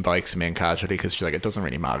and she invites him in casually because she's like, it doesn't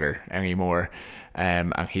really matter anymore,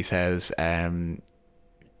 and he says,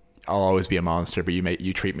 I'll always be a monster, but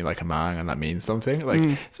you treat me like a man, and that means something.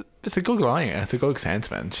 Like it's a good line, it's a good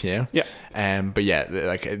sentiment. Yeah. But yeah,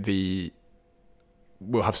 like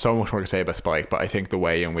we'll have so much more to say about Spike, but I think the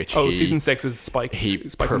way in which season 6 is Spike.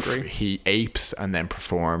 He apes and then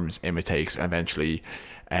performs, imitates, and eventually,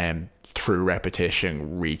 through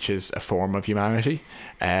repetition, reaches a form of humanity,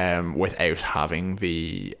 without having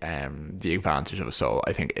the advantage of a soul.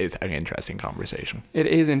 I think is an interesting conversation. It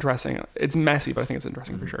is interesting. It's messy, but I think it's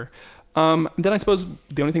interesting for sure. Then I suppose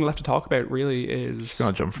the only thing left to talk about really is. Just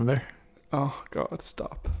gonna jump from there. Oh God,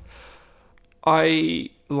 stop!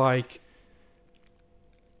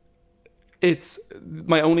 It's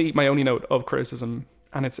my only note of criticism,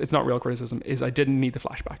 and it's not real criticism, is I didn't need the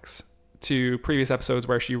flashbacks to previous episodes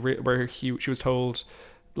where she was told,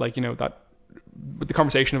 like, you know, that the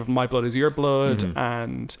conversation of my blood is your blood,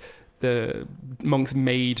 and the monks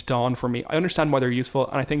made Dawn for me. I understand why they're useful,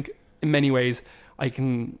 and I think in many ways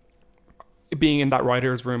being in that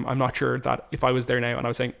writer's room, I'm not sure that if I was there now and I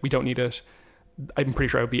was saying we don't need it, I'm pretty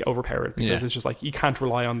sure I would be overpowered, because it's just like you can't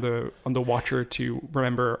rely on the watcher to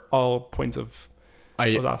remember all points of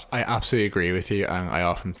that. I absolutely agree with you, and I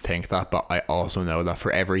often think that, but I also know that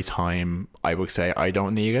for every time I would say I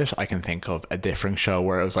don't need it, I can think of a different show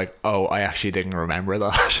where I was like, oh, I actually didn't remember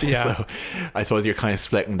that. So I suppose you're kind of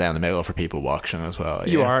splitting down the middle for people watching as well.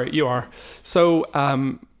 You are. So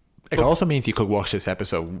it also means you could watch this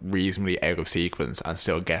episode reasonably out of sequence and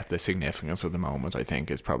still get the significance of the moment. I think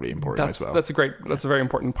is probably important as well. That's a very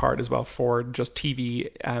important part as well for just TV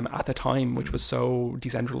at the time, which was so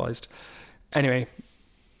decentralized. Anyway,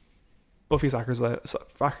 Buffy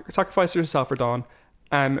sacrifices herself for Dawn.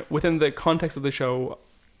 Within the context of the show,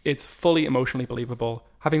 it's fully emotionally believable.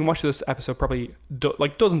 Having watched this episode probably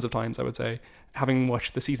like dozens of times, I would say, having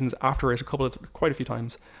watched the seasons after it quite a few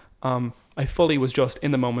times, I fully was just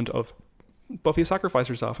in the moment of Buffy sacrificed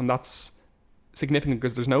herself, and that's significant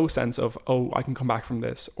because there's no sense of, oh, I can come back from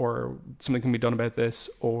this, or something can be done about this,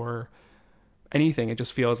 or anything. It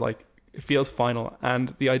just feels like it feels final.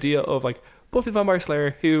 And the idea of like Buffy the Vampire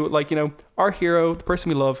Slayer, who, like, you know, our hero, the person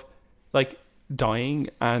we love, like dying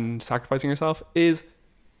and sacrificing herself is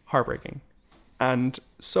heartbreaking and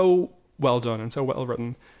so well done and so well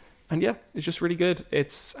written. And yeah, it's just really good.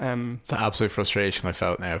 It's an absolute frustration I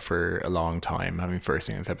felt now for a long time, having first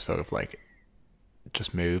seen this episode of like,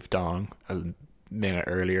 just moved on a minute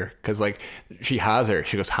earlier, because like she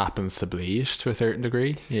just happens to bleed to a certain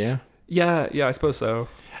degree. Yeah, I suppose so.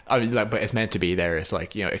 I mean, like, but it's meant to be there. It's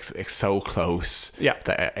like, you know, it's so close. Yeah,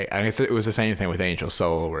 that it was the same thing with Angel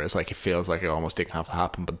Soul, where it's like it feels like it almost didn't have to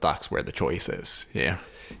happen, but that's where the choice is.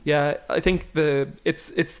 Yeah, I think it's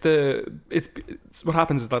what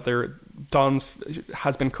happens is that Dawn's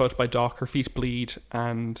has been cut by Doc. Her feet bleed,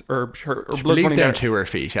 and her blood's running down to her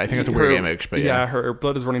feet. I think it's a weird image, but yeah, her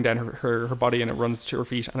blood is running down her body, and it runs to her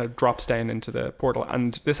feet, and it drops down into the portal.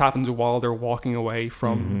 And this happens while they're walking away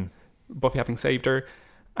from Buffy having saved her,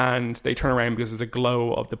 and they turn around because there's a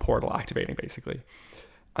glow of the portal activating, basically.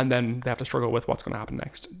 And then they have to struggle with what's going to happen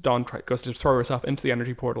next. Dawn goes to throw herself into the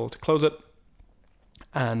energy portal to close it.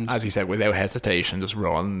 And as you said, without hesitation, just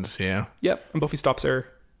runs. Yeah. Yep. And Buffy stops her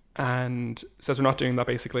and says, "We're not doing that,"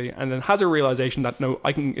 basically. And then has a realization that, no,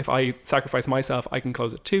 I can. If I sacrifice myself, I can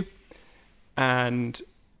close it too. And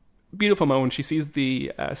beautiful moment. She sees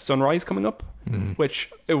the sunrise coming up,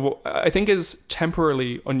 which I think is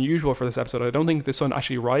temporarily unusual for this episode. I don't think the sun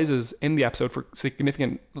actually rises in the episode for a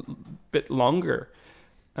significant bit longer.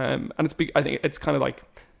 And I think it's kind of like,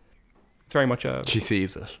 it's very much she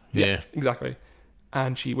sees it. Yeah, exactly.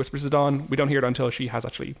 And she whispers to Dawn. We don't hear it until she has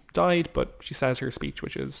actually died, but she says her speech,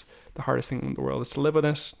 which is, the hardest thing in the world is to live with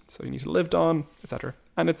it, so you need to live, Dawn, etc.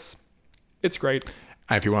 And it's great.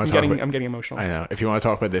 And if you want I'm getting emotional. I know. If you want to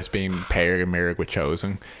talk about this being paired and mirrored with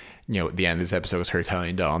Chosen, you know, the end of this episode is her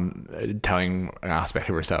telling Dawn, telling an aspect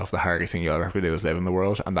of herself, the hardest thing you'll ever have to do is live in the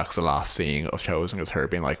world, and that's the last scene of Chosen, is her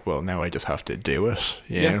being like, well, now I just have to do it.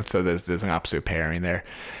 You know? So there's an absolute pairing there.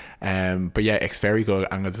 But yeah, it's very good,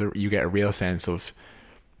 and you get a real sense of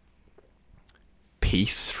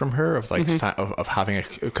peace from her, of like of having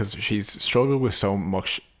because she's struggled with so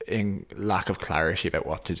much in lack of clarity about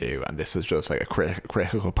what to do, and this is just like a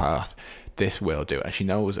critical path. This will do it, and she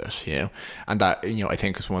knows it, you know. And that, you know, I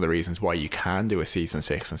think is one of the reasons why you can do a season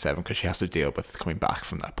 6 and 7, because she has to deal with coming back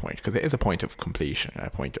from that point, because it is a point of completion, a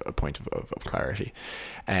point of clarity.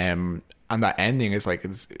 And that ending is like,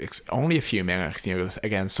 it's only a few minutes, you know.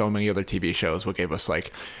 Again, so many other TV shows will give us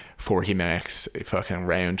like 40 minutes fucking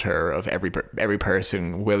round her of every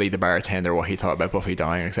person, Willie the bartender, what he thought about Buffy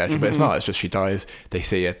dying, etc. But it's not, it's just she dies, they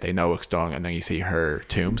see it, they know it's done, and then you see her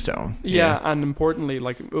tombstone. Yeah, and importantly,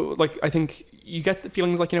 like I think you get the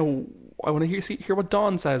feelings like, you know, I want to hear what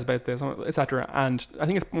Dawn says about this, etc. And I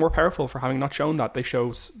think it's more powerful for having not shown that. They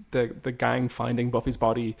show the gang finding Buffy's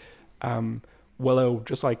body, Willow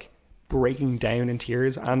just like breaking down in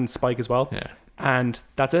tears, and Spike as well. Yeah. And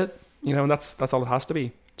that's it. You know, and that's all it has to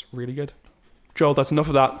be. It's really good. Joel, that's enough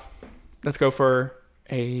of that. Let's go for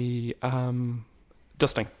a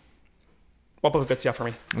dusting. What Buffy bits you have for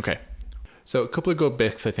me? Okay. So a couple of good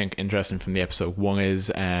bits I think interesting from the episode. One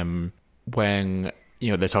is when,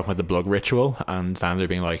 you know, they're talking about the blood ritual, and Xander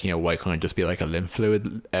being like, you know, why can't it just be like a lymph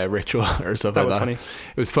fluid ritual or stuff like that? Funny.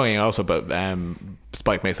 It was funny also, but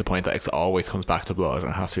Spike makes the point that it always comes back to blood,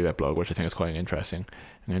 and it has to be about blood, which I think is quite an interesting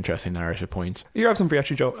narrative point. You have some for you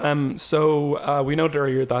actually, Joe. So we noted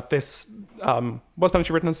earlier that this was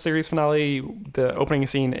actually written as a series finale. The opening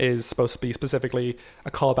scene is supposed to be specifically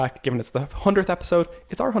a callback, given it's the 100th episode.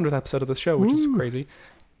 It's our 100th episode of this show, which is crazy.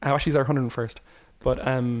 Actually, it's our 101st. But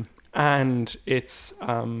and it's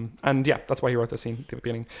and yeah, that's why he wrote this scene at the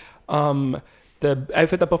beginning. The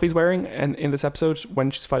outfit that Buffy's wearing in this episode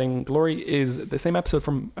when she's fighting Glory is the same episode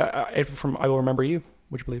from I Will Remember You.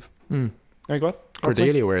 Would you believe? There you go.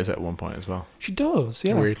 Cordelia wears it at one point as well. She does,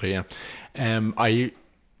 yeah. Weirdly, yeah. I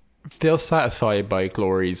feel satisfied by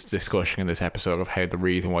Glory's discussion in this episode of how the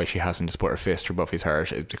reason why she hasn't just put her fist through Buffy's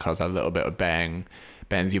heart is because a little bit of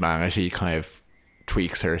Ben's humanity kind of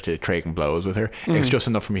tweaks her to trading blows with her. It's just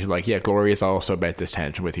enough for me to like, yeah, Glory is also about this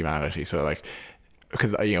tension with humanity. So like,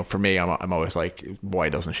 because, you know, for me, I'm always like, why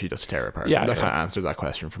doesn't she just tear apart? That kind of answers that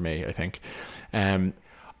question for me, I think.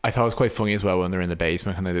 I thought it was quite funny as well when they're in the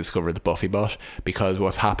basement and they discover the Buffy bot, because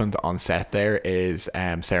what's happened on set there is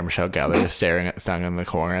Sarah Michelle Gellar is standing in the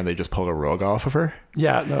corner, and they just pull a rug off of her.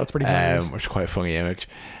 Yeah, no, that's pretty hilarious. Which is quite a funny image.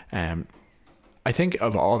 I think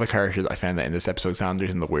of all the characters, I found that in this episode,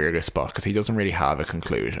 Xander's in the weirdest spot because he doesn't really have a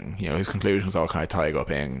conclusion. You know, his conclusions all kind of tied up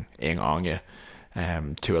in Anya,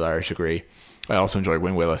 to a large degree. I also enjoyed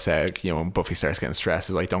when Willa said, you know, when Buffy starts getting stressed,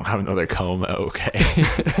 is like, don't have another coma, okay?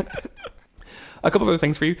 A couple of other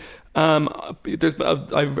things for you.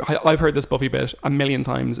 I've heard this Buffy bit a million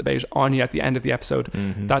times about Anya at the end of the episode,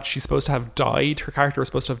 that she's supposed to have died. Her character was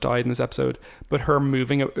supposed to have died in this episode, but her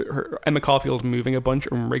Emma Caulfield moving a bunch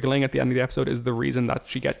and wriggling at the end of the episode is the reason that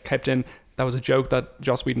she get kept in. That was a joke that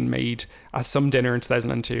Joss Whedon made at some dinner in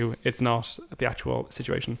 2002. It's not the actual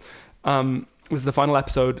situation. This is the final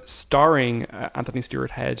episode starring Anthony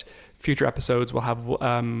Stewart Head. Future episodes will have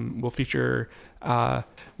we'll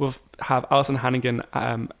have Alison Hannigan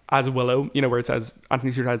as Willow, you know, where it says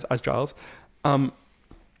Anthony Stewart as Giles,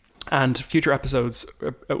 and future episodes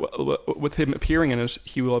with him appearing in it,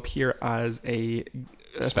 he will appear as a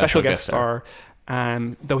special guest star,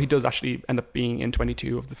 though he does actually end up being in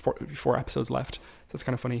 22 of the four episodes left, so it's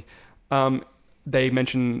kind of funny. They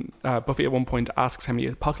mention Buffy at one point asks how many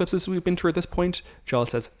apocalypses we've been through at this point. Giles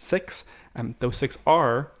says 6. Those 6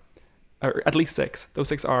 are, or at least 6. Those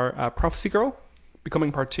 6 are Prophecy Girl,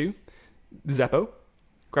 Becoming Part 2, Zeppo,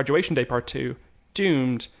 Graduation Day Part 2,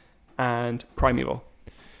 Doomed, and Primeval.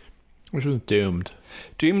 Which was Doomed?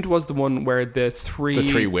 Doomed was the one where the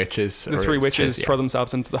three witches throw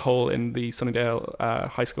themselves into the hole in the Sunnydale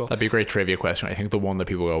high school. That'd be a great trivia question. I think the one that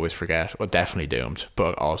people always forget, well, definitely Doomed,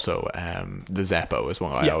 but also the Zeppo is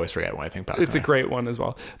one I always forget when I think back. It's a great one as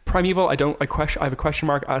well. Primeval, I have a question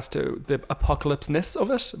mark as to the apocalypse-ness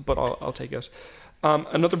of it, but I'll take it.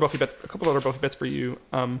 Another Buffy bit, a couple other Buffy bits for you.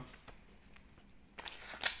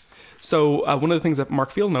 So one of the things that Mark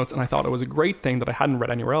Field notes, and I thought it was a great thing that I hadn't read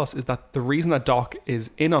anywhere else, is that the reason that Doc is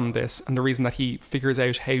in on this, and the reason that he figures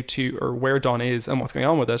out how to, or where Dawn is and what's going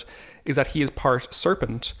on with it, is that he is part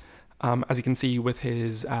serpent, as you can see with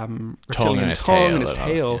his reptilian tongue and his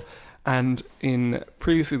tail. Yeah. And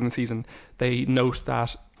previously in the season, they note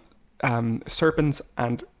that serpents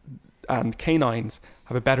and canines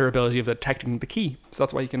have a better ability of detecting the key. So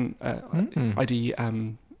that's why you can ID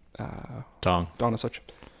Dawn as such.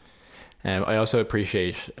 I also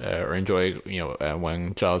appreciate or enjoy,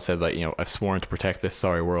 when Giles said that, I've sworn to protect this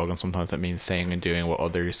sorry world, and sometimes that means saying and doing what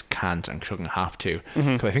others can't and shouldn't have to.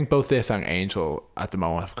 Because I think both this and Angel at the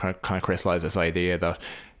moment have kind of crystallized this idea that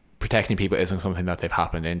protecting people isn't something that they've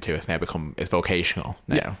happened into. It's now it's vocational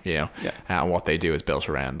now, and what they do is built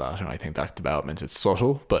around that. And I think that development is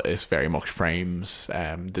subtle, but it very much frames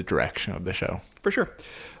the direction of the show. For sure.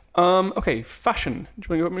 Okay, fashion.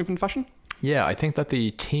 Do you want to move into fashion? Yeah, I think that the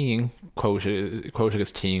teen, quoted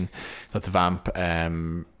as teen, that the vamp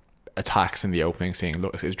attacks in the opening scene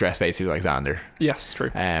is dressed basically like Xander. Yes, true.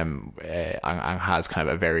 And has kind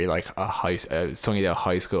of a very like a Sunnydale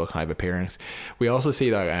high school kind of appearance. We also see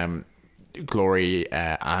that Glory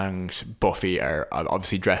and Buffy are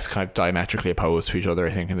obviously dressed kind of diametrically opposed to each other. I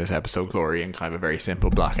think in this episode, Glory in kind of a very simple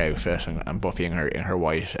black outfit, and Buffy in her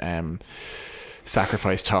white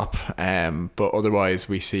sacrifice top, but otherwise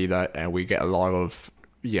we see that we get a lot of,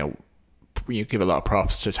 you give a lot of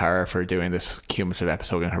props to Tara for doing this cumulative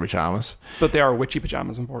episode in her pajamas, but they are witchy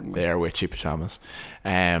pajamas. Importantly, they are witchy pajamas,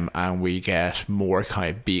 and we get more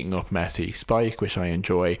kind of beaten up messy Spike, which I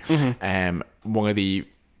enjoy. One of the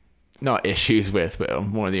not issues with, but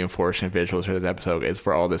one of the unfortunate visuals for this episode is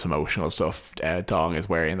for all this emotional stuff, Dong is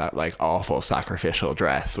wearing that like awful sacrificial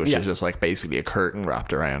dress, which is just like basically a curtain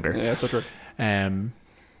wrapped around her. Yeah, that's so true.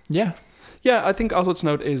 Yeah, I think also to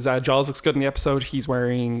note is Giles looks good in the episode. He's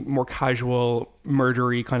wearing more casual,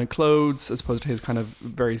 murdery kind of clothes as opposed to his kind of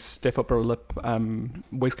very stiff upper lip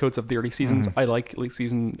waistcoats of the early seasons. I like late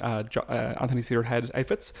season Anthony Stewart Head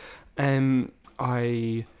outfits. And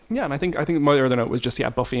I think my other note was just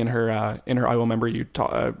Buffy in her I Will Remember You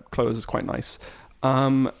clothes is quite nice.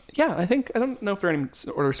 I don't know if there are any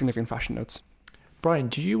other significant fashion notes. Brian,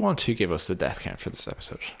 do you want to give us the death count for this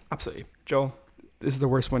episode? Absolutely. Joel, this is the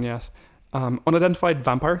worst one yet. Unidentified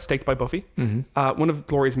vampire staked by Buffy. One of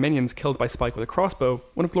Glory's minions killed by Spike with a crossbow.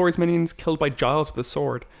 One of Glory's minions killed by Giles with a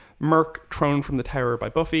sword. Merc thrown from the tower by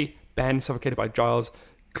Buffy. Ben suffocated by Giles.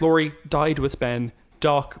 Glory died with Ben.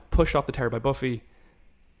 Doc pushed off the tower by Buffy.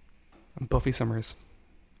 And Buffy Summers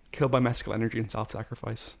killed by mystical energy and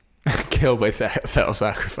self-sacrifice. Killed by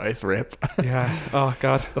self-sacrifice. Rip. Yeah. Oh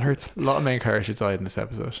god, that hurts. A lot of main characters died in this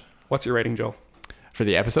episode. What's your rating, Joel? For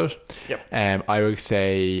the episode? Yep. I would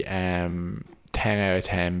say 10 out of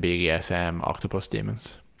 10 BDSM octopus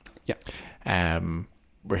demons. Yeah.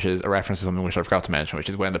 Which is a reference to something which I forgot to mention, which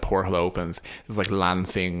is when the portal opens, it's like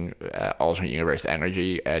lancing alternate universe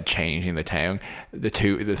energy changing the town.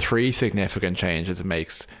 The three significant changes it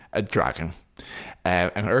makes: a dragon,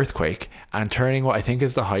 an earthquake, and turning what I think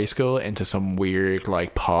is the high school into some weird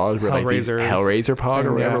like pod, where like these Hellraiser pod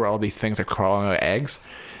or whatever, where all these things are crawling out of eggs.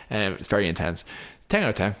 It's very intense. 10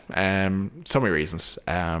 out of 10. So many reasons.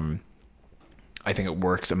 I think it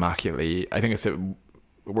works immaculately. I think it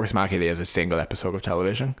works immaculately as a single episode of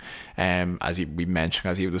television. As we mentioned,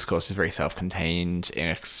 as you discussed, it's very self-contained in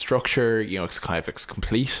its structure. You know, it's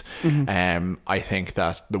complete. I think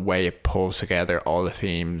that the way it pulls together all the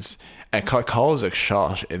themes, and calls a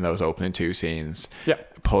shot in those opening 2 scenes. Yeah,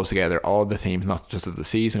 pulls together all the themes, not just of the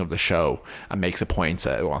season, of the show, and makes a point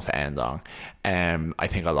that it wants to end on. I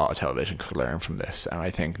think a lot of television could learn from this, and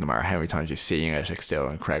I think no matter how many times you're seeing it, it's still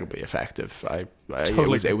incredibly effective.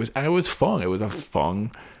 Totally. It was fun. It was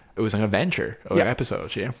an adventure of an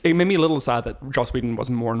episode. Yeah, it made me a little sad that Joss Whedon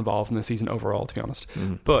wasn't more involved in the season overall, to be honest.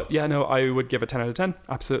 But yeah, no, I would give it 10 out of 10.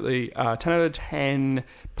 Absolutely. 10 out of 10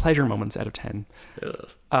 pleasure moments out of 10.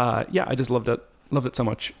 Yeah, I just loved it so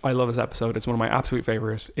much. I love this episode. It's one of my absolute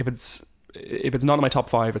favorite. If it's not in my top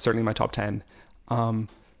 5, it's certainly in my top 10.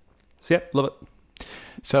 So yeah, love it.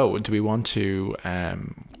 So do we want to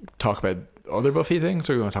talk about other Buffy things,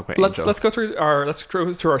 or do we want to talk about Angel? Let's go through our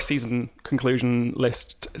season conclusion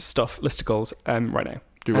listicles right now.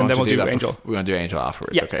 Do we want to do that? Angel. We want to do Angel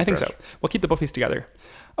afterwards. Yeah, okay, I think so. We'll keep the Buffys together.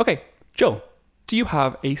 Okay, Joe, do you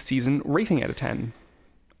have a season rating out of 10?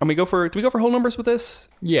 And do we go for whole numbers with this?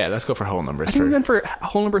 Yeah, let's go for whole numbers. I think we went for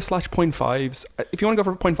whole number / 0.5s. If you want to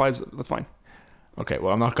go for 0.5s, that's fine. Okay,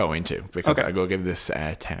 well, I'm not going to, because I go give this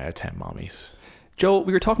 10 out of 10 mommies. Joel,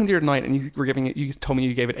 we were talking the other night, and you told me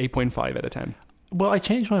you gave it 8.5 out of 10. Well, I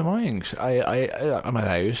changed my mind. I'm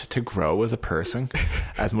allowed to grow as a person,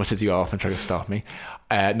 as much as you often try to stop me.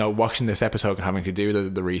 No, watching this episode and having to do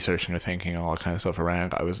the research and the thinking and all that kind of stuff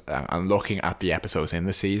around, and looking at the episodes in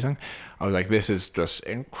the season, I was like, this is just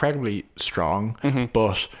incredibly strong.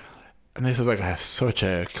 But, and this is like such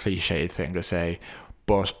a cliched thing to say,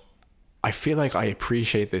 but I feel like I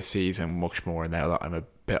appreciate this season much more now that I'm a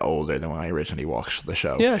bit older than when I originally watched the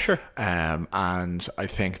show. Yeah, sure. And I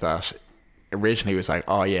think that originally it was like,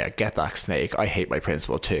 oh yeah, get that snake. I hate my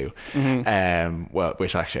principal too. Well,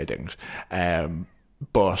 which actually I didn't.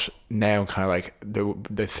 But now kind of like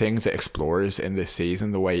the things it explores in this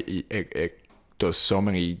season, the way it does so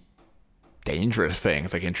many dangerous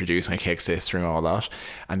things, like introducing a kick sister and all that,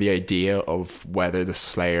 and the idea of whether the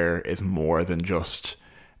Slayer is more than just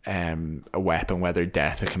a weapon, whether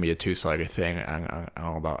death, it can be a two-sided thing, and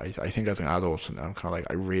all that. I think as an adult, I'm kind of like,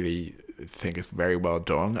 I really think it's very well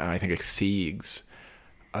done, and I think it seeks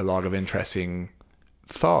a lot of interesting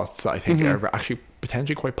thoughts that I think are actually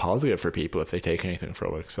potentially quite positive for people if they take anything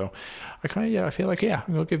from it. So I feel like, I'm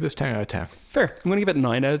gonna give this 10 out of 10. Fair. I'm gonna give it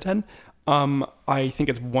 9 out of 10. I think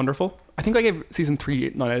it's wonderful. I think I gave season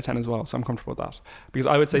 3 9 out of 10 as well, so I'm comfortable with that, because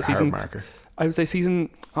I would say my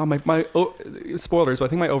spoilers, but I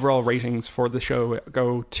think my overall ratings for the show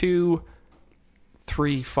go 2,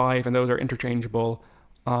 3, 5, and those are interchangeable.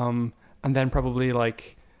 And then probably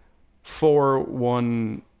like 4,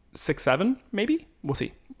 1, 6, 7, maybe. We'll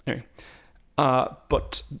see. Anyway,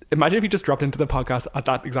 but imagine if you just dropped into the podcast at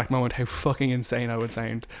that exact moment, how fucking insane I would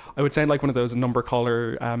sound. I would sound like one of those number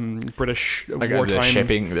caller British like wartime. The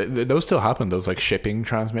shipping, those still happen. Those like shipping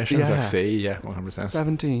transmissions. I see. Yeah, 100%.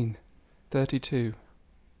 17, 32,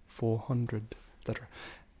 400, etc.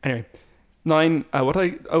 Anyway, 9. I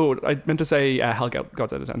meant to say Hellgods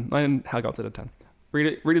out of 10. 9 Hellgods out of 10.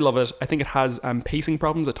 Really, really love it. I think it has pacing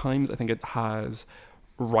problems at times. I think it has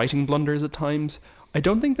writing blunders at times. I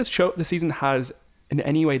don't think this season has in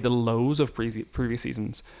any way the lows of previous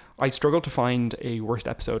seasons. I struggled to find a worst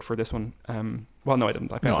episode for this one. Well, no, I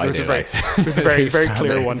didn't. It was a very, very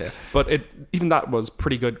clear one. Yeah. But even that was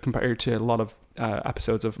pretty good compared to a lot of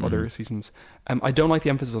episodes of other seasons. I don't like the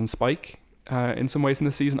emphasis on Spike in some ways in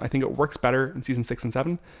this season. I think it works better in season 6 and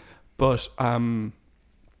 7. But at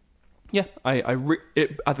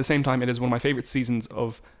the same time, it is one of my favorite seasons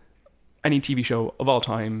of any TV show of all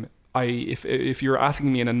time. If you're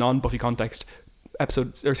asking me in a non-Buffy context,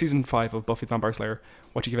 episode or season 5 of Buffy The Vampire Slayer,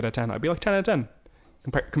 what you give it a 10? I'd be like 10 out of 10.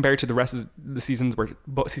 Compared to the rest of the seasons, where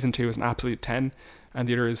season 2 is an absolute 10, and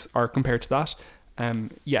the others are compared to that. I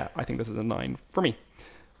think this is a 9 for me.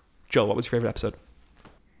 Joel, what was your favorite episode?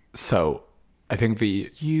 So, I think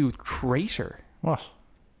you traitor. What?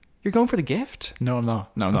 You're going for the gift? No, I'm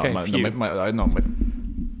not. No, okay, my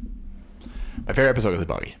favorite episode is the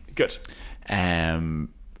buggy. Good. And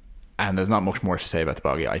there's not much more to say about the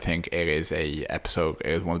buggy. I think it is one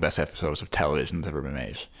of the best episodes of television that's ever been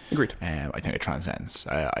made. Agreed. I think it transcends.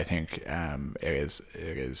 I think it is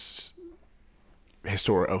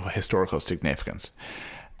of historical significance.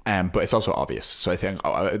 But it's also obvious. So I think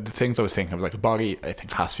the things I was thinking of, like the body, I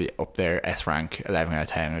think has to be up there, S rank, 11 out of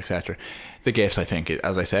 10, etc. The gift, I think,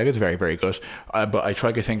 as I said, is very, very good. But I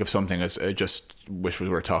tried to think of something as just which we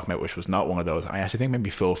were talking about, which was not one of those. I actually think maybe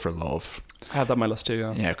Fool for Love. I had that on my list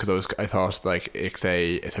too. Yeah, because I thought like it's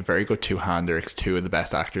a very good two-hander. It's two of the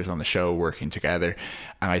best actors on the show working together,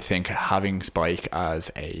 and I think having Spike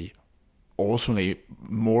as a ultimately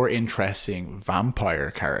more interesting vampire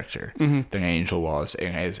character than Angel was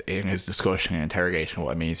in his discussion and interrogation of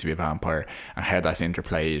what it means to be a vampire and how that's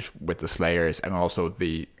interplayed with the Slayers, and also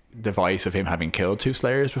the device of him having killed 2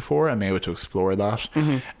 Slayers before and being able to explore that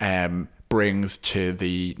brings to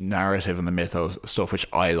the narrative and the mythos stuff which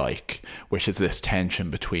I like, which is this tension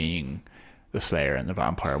between the Slayer and the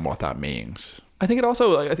vampire and what that means. I think it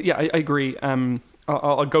also, I agree.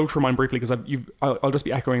 I'll go through mine briefly because I'll just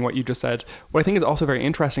be echoing what you just said. What I think is also very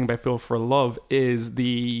interesting about Feel for Love is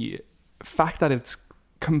the fact that its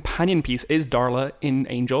companion piece is Darla in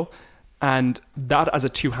Angel, and that as a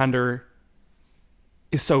two-hander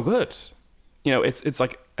is so good. You know, it's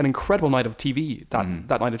like an incredible night of TV,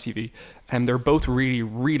 that night of TV. And they're both really,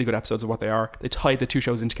 really good episodes of what they are. They tied the 2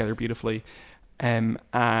 shows in together beautifully. I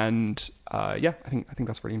think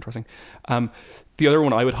that's really interesting. The other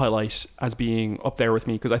one I would highlight as being up there with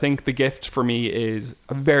me, because I think The Gift for me is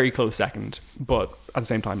a very close second, but at the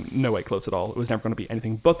same time, no way close at all. It was never going to be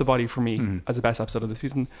anything but The Body for me as the best episode of the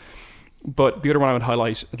season. But the other one I would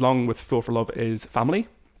highlight, along with Fool for Love, is Family,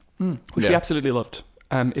 which we absolutely loved.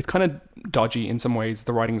 It's kind of dodgy in some ways.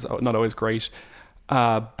 The writing's not always great,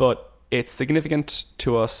 but it's significant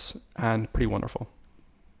to us and pretty wonderful.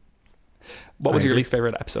 What was your least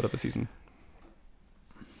favorite episode of the season?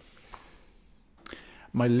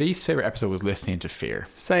 My least favorite episode was Listening to Fear.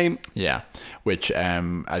 Same. Yeah, which,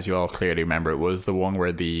 as you all clearly remember, it was the one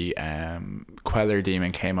where the Queller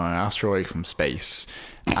demon came on an asteroid from space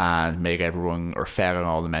and made everyone, or fed on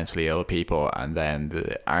all the mentally ill people, and then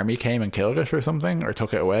the army came and killed it or something, or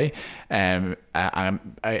took it away. It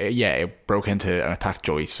broke into and attacked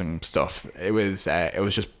Joyce and stuff. It was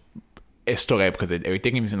just. It stood out because it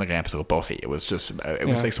didn't even seem like an episode of Buffy. It was just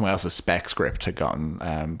was like someone else's spec script had gotten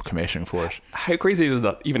commission for it. How crazy is it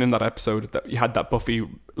that even in that episode that you had that Buffy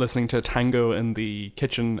listening to Tango in the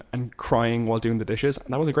kitchen and crying while doing the dishes,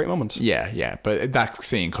 and that was a great moment. Yeah, but that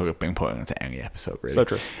scene could have been put into any episode, really. So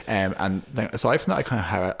true. And then, aside from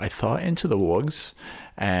that, I thought Into the Woods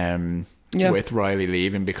with Riley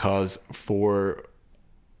leaving, because for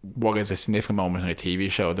what is a significant moment in a TV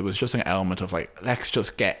show, there was just an element of like, let's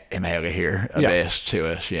just get him out of here a bit to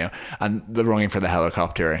it, you know. And the running for the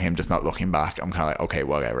helicopter and him just not looking back, I'm kind of like, okay,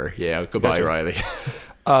 whatever. Yeah, goodbye, Riley.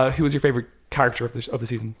 Who was your favorite character of the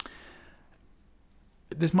season?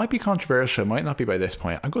 This might be controversial, might not be by this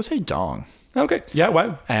point. I'm going to say Dawn. Okay. Yeah,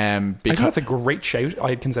 wow. Because I think that's a great shout. I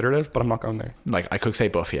had considered it, but I'm not going there. Like, I could say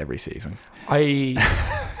Buffy every season.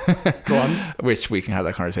 Go on. Which we can have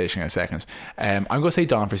that conversation in a second. I'm going to say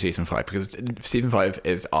Dawn for season 5, because season 5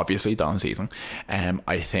 is obviously Dawn's season.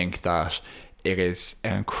 I think that it is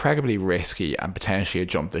an incredibly risky and potentially a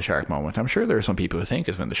jump the shark moment. I'm sure there are some people who think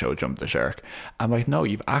it's when the show jumped the shark. I'm like, no,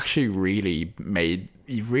 you've actually really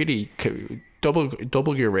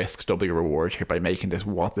double your risks, double your reward here by making this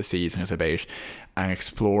what the season is about and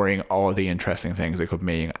exploring all the interesting things it could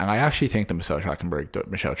mean. And I actually think that Michelle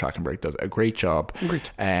Trachtenberg does a great job.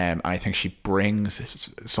 I think she brings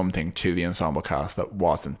something to the ensemble cast that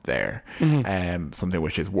wasn't there, something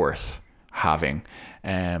which is worth having.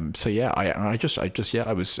 I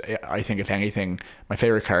think if anything, my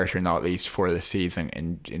favorite character, not least for the season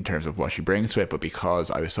in terms of what she brings to it, but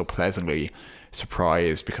because I was so pleasantly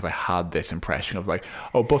surprised, because I had this impression of like,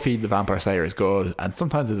 oh, Buffy the Vampire Slayer is good, and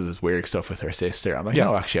sometimes there's this weird stuff with her sister. I'm like,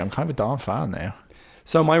 no, actually I'm kind of a Dawn fan now.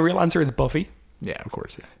 So my real answer is Buffy. Yeah, of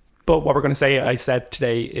course. Yeah. But what we're going to say, I said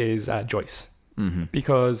today, is Joyce,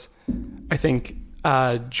 because I think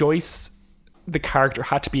Joyce, the character,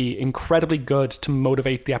 had to be incredibly good to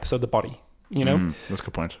motivate the episode The Body. You know, that's a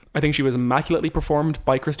good point. I think she was immaculately performed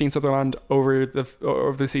by Christine Sutherland over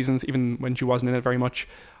the seasons, even when she wasn't in it very much.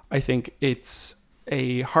 I think it's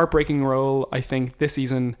a heartbreaking role. I think this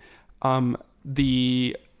season,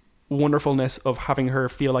 the wonderfulness of having her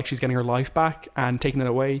feel like she's getting her life back and taking it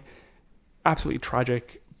away, absolutely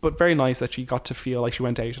tragic, but very nice that she got to feel like she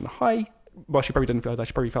went out on a high. Well, she probably didn't feel that.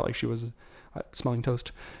 She probably felt like she was smelling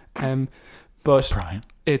toast. But Brian,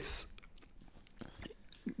 it's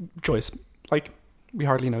Joyce. Like, we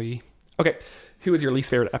hardly know ye. Okay, who is your least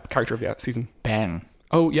favorite character of the season? Ben.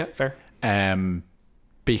 Oh yeah, fair.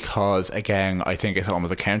 Because again, I think it's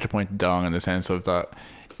almost a counterpoint to Dawn in the sense of that,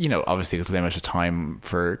 you know, obviously there's limited time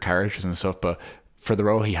for characters and stuff, but for the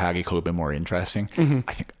role he had, he could have been more interesting.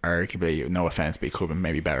 I think arguably, no offense, but he could have been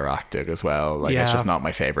maybe better acted as well. Like, it's just not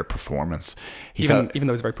my favorite performance. Even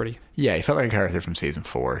though he's very pretty. Yeah, he felt like a character from season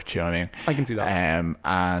 4. Do you know what I mean? I can see that.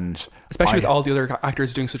 And especially with all the other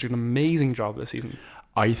actors doing such an amazing job this season.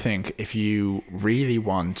 I think if you really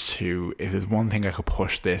want to, if there's one thing I could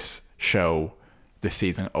push this show this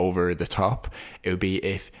season over the top, it would be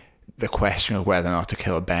if the question of whether or not to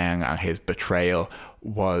kill Ben and his betrayal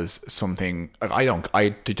was something. Like, I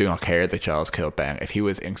do not care that Giles killed Ben. If he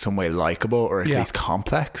was in some way likable or at least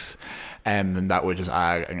complex, then that would just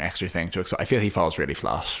add an extra thing to it. So I feel he falls really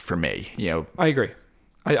flat for me. You know, I agree.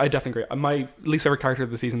 I definitely agree. My least favorite character of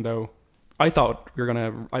the season, though, I thought we were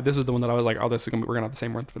gonna. This was the one that I was like, oh, this is we're gonna have the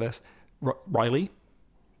same worth for this. Riley.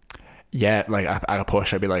 Yeah, like at a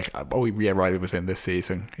push, I'd be like, oh yeah, Riley was in this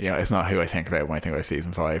season. You know, it's not who I think about when I think about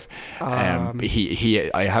season 5.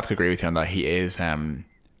 I have to agree with you on that. He is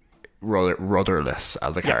rudderless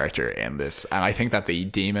as a character in this, and I think that the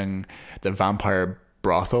vampire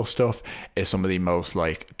brothel stuff is some of the most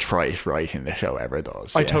like trite writing the show ever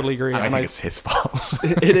does. I totally agree, and I think it's his fault.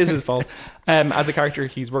 It is his fault. As a character,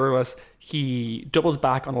 he's rudderless. He doubles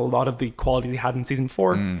back on a lot of the qualities he had in season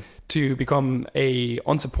 4 to become a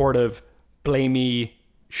unsupportive, blamey,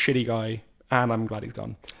 shitty guy, and I'm glad he's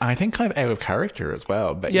gone. And I think kind of out of character as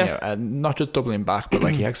well, but you know, and not just doubling back, but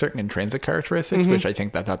like he has certain intrinsic characteristics, which I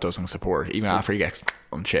think that doesn't support even after he gets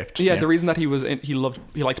unchipped. Yeah, the reason that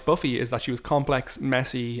he liked Buffy is that she was complex,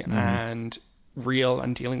 messy, and real,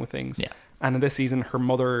 and dealing with things. Yeah, and in this season, her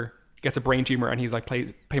mother gets a brain tumor, and he's like,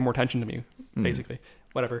 pay more attention to me, basically.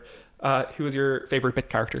 Whatever. Who was your favorite bit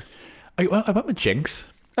character? I went with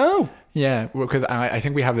Jinx. Oh, yeah, because I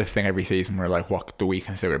think we have this thing every season where like, what do we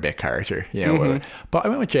consider a bit character? You know, but I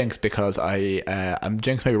went with Jinx because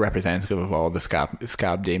Jinx may be representative of all the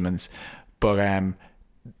scab demons, but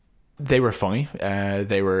they were funny.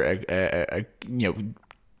 They were a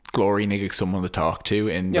Glory needed someone to talk to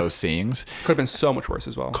in those scenes. Could have been so much worse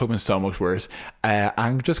as well. Could have been so much worse.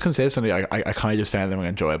 And just consistently, I kind of just found them an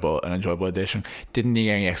enjoyable addition. Didn't need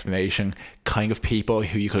any explanation. Kind of people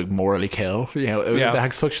who you could morally kill. You know, they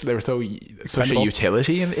had such a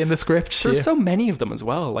utility in the script. There were so many of them as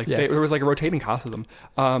well. Like there was like a rotating cast of them.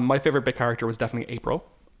 My favorite bit character was definitely April.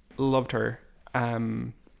 Loved her.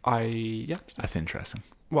 That's interesting.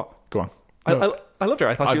 What? Go on. No. I loved her.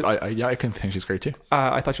 I thought I can think she's great too.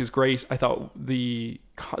 I thought she was great. I thought the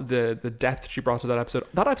depth she brought to that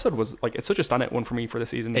episode was like, it's such a standout one for me for the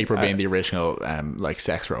season. April being the original like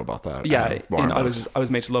sex robot that I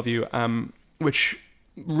was made to love you, which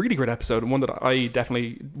really great episode, one that I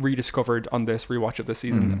definitely rediscovered on this rewatch of this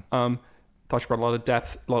season. Thought she brought a lot of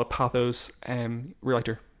depth, a lot of pathos. Really liked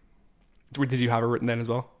her. Did you have her written down as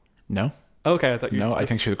well? No. Okay, I thought you. No, I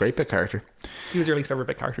think she's a great bit character. Who was your least favorite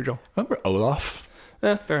bit character, Joel? I remember Olaf.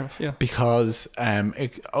 Yeah, fair enough. Yeah, because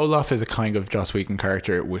Olaf is a kind of Joss Whedon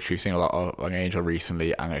character, which we've seen a lot of on Angel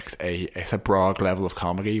recently, and it's a broad level of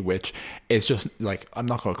comedy, which is just like, I'm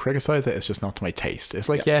not going to criticize it. It's just not to my taste. It's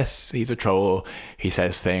like, yes, he's a troll. He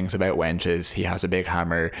says things about wenches. He has a big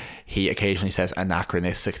hammer. He occasionally says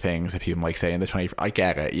anachronistic things that people might say in the 20. I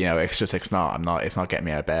get it. You know, it's not getting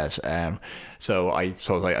me out of bed. So I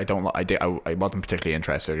wasn't particularly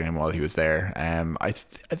interested in him while he was there. I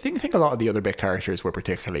think a lot of the other big characters were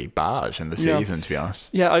particularly bad in the season, to be honest.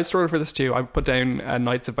 Yeah, I struggled for this too. I put down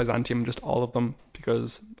Knights of Byzantium, just all of them,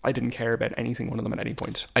 because I didn't care about any single one of them at any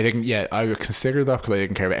point. I think, I would consider that because I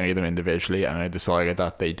didn't care about any of them individually, and I decided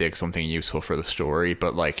that they did something useful for the story,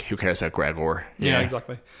 but like, who cares about Gregor? Yeah,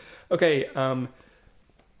 exactly. Okay,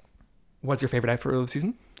 what's your favorite outfit of the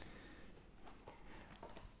season?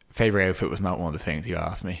 Favorite outfit was not one of the things you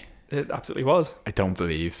asked me. It absolutely was. I don't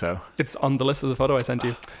believe so. It's on the list of the photo I sent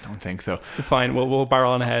you. I don't think so. It's fine. We'll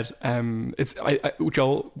barrel on ahead.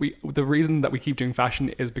 Joel, the reason that we keep doing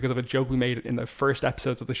fashion is because of a joke we made in the first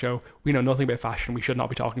episodes of the show. We know nothing about fashion. We should not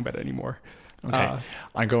be talking about it anymore. Okay.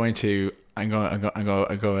 I'm going to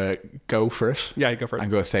go for it. Yeah, go for it. I'm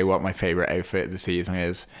going to say what my favorite outfit of the season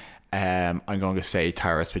is. I'm going to say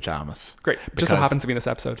Tara's pajamas. Great. Just so happens to be in this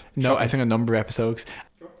episode. No, I think a number of episodes.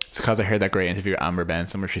 It's because I heard that great interview with Amber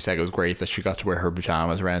Benson where she said it was great that she got to wear her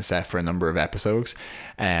pajamas around set for a number of episodes.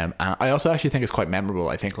 And I also actually think it's quite memorable.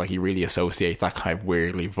 I think like you really associate that kind of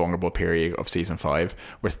weirdly vulnerable period of season 5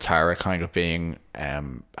 with Tara kind of being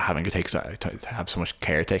having to have so much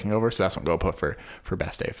care taking over. So that's what I'm going to put for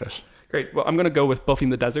best outfit. Great. Well, I'm going to go with Buffy in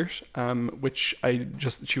the Desert, which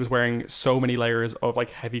she was wearing so many layers of like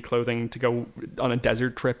heavy clothing to go on a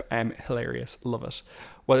desert trip. Hilarious. Love it.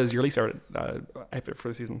 What is your least favorite outfit for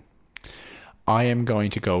the season? I am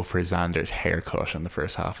going to go for Xander's haircut in the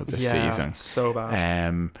first half of this season. So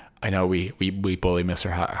bad. I know we bully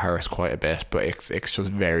Mr. Harris quite a bit, but it's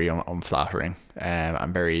just very unflattering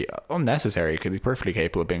and very unnecessary, because he's perfectly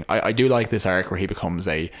capable of being. I do like this arc where he becomes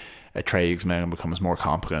a tradesman and becomes more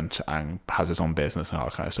competent and has his own business and all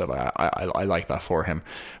that kind of stuff. I like that for him,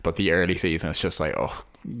 but the early season it's just like, oh,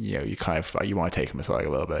 you know, you want to take him aside a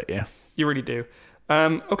little bit. Yeah, you really do.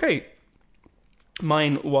 Okay,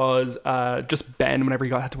 mine was just Ben whenever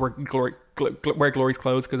he had to wear Glory's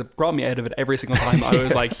clothes, because it brought me out of it every single time. I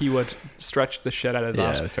was like, he would stretch the shit out of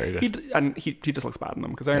that. Yeah, very good. He just looks bad in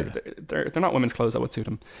them, because they're not women's clothes that would suit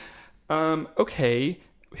him. Okay,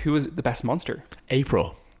 who is the best monster?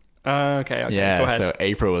 April. Okay, yeah, go ahead. So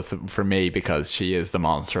April was for me because she is the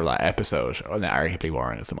monster of that episode. Or arguably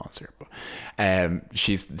Warren is the monster, but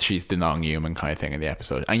she's the non-human kind of thing in the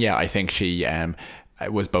episode. And yeah, I think she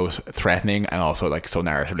was both threatening and also like so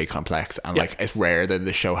narratively complex, and like it's rare that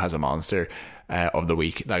the show has a monster of the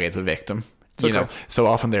week that is a victim. You know, so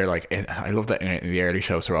often they're like, I love that in the early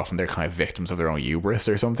shows, so often they're kind of victims of their own hubris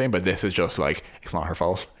or something, but this is just like, it's not her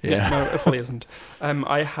fault. Yeah, no, it fully isn't.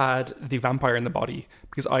 I had the vampire in the body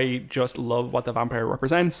because I just love what the vampire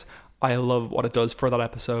represents. I love what it does for that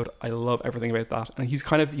episode. I love everything about that. And he's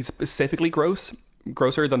specifically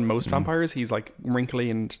grosser than most vampires. He's like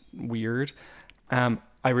wrinkly and weird. I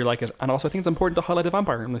really like it. And also I think it's important to highlight a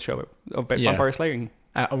vampire in the show about vampire slaying.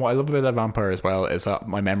 And what I love about that vampire as well is that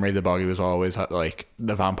my memory of the body was always that like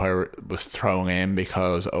the vampire was thrown in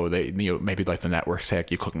because maybe like the network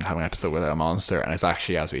said you couldn't have an episode without a monster, and it's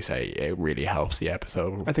actually, as we say, it really helps the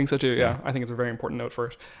episode. I think so too. Yeah, I think it's a very important note for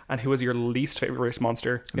it. And who was your least favorite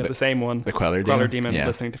monster? You have the same one, the Queller Demon.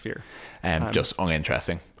 Listening to Fear. Just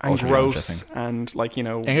uninteresting and gross and like, you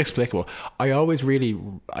know, inexplicable. I know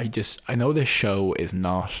this show is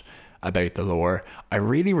not about the lore. I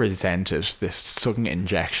really resented this sudden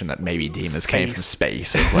injection that maybe demons came from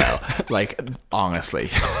space as well. Like, honestly.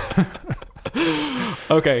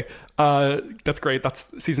 Okay, that's great. That's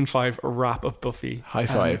season 5 wrap of Buffy. High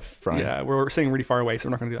five, Brian. Yeah, we're sitting really far away, so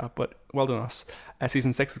we're not going to do that, but well done us.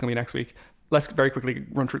 Season 6 is going to be next week. Let's very quickly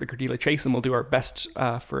run through the Cordelia Chase, and we'll do our best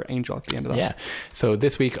for Angel at the end of that. Yeah. So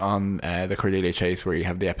this week on the Cordelia Chase, where you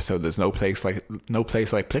have the episode "There's No Place Like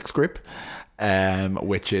Plix Grip,"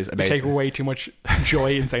 which is about, you take away too much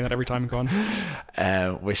joy in saying that every time. Go on.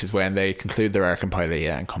 Which is when they conclude their arc in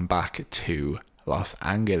Pylea and come back to Los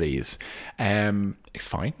Angeles. It's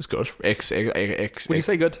fine. It's good. Would you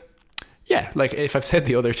say good? Yeah, like if I've said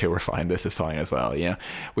the other two were fine, this is fine as well. Yeah,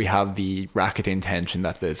 we have the racketing tension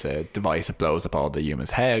that there's a device that blows up all the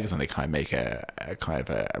humans' heads, and they kind of make a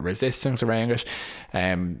resistance around it.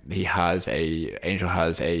 Angel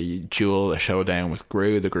has a showdown with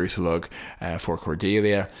Gru, the Gruselug, for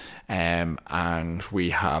Cordelia, and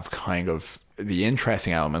we have kind of the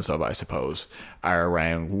interesting elements of it, I suppose, are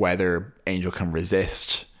around whether Angel can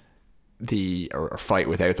resist or fight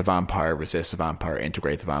without the vampire, resist the vampire,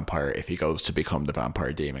 integrate the vampire. If he goes to become the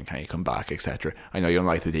vampire demon, can he come back, etc. I know you don't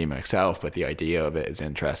like the demon itself, but the idea of it is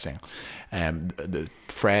interesting. The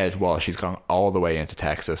Fred, while she's gone all the way into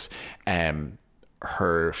Texas,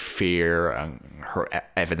 her fear and her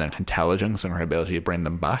evident intelligence and her ability to bring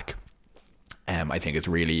them back, I think is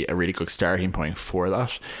really a really good starting point for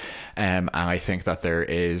that. And I think that there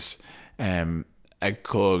is a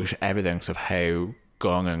good evidence of how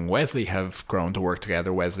Gung and Wesley have grown to work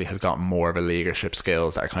together. Wesley has got more of a leadership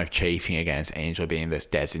skills that are kind of chafing against Angel being this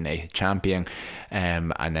designated champion,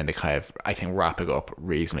 and then they kind of, I think, wrap it up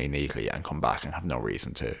reasonably neatly and come back and have no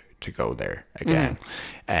reason to go there again.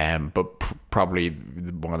 But probably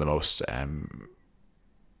one of the most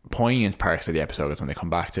poignant parts of the episode is when they come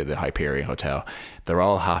back to the Hyperion Hotel. They're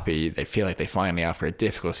all happy. They feel like they finally, after a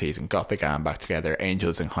difficult season, got the gang back together.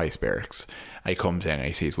 Angel's in high spirits. He comes in and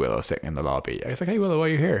he sees Willow sitting in the lobby. I was like, "Hey Willow, why are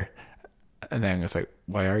you here?" And then it's like,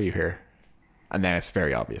 "Why are you here?" And then it's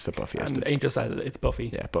very obvious that Buffy has and Angel said it's Buffy.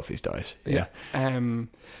 Yeah, Buffy's died. Yeah.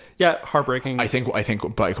 Heartbreaking. I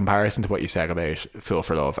think by comparison to what you said about Fool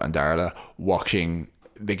for Love and Darla, watching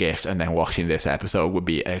The Gift and then watching this episode would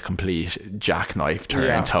be a complete jackknife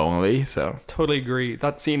turn tonally. So totally agree.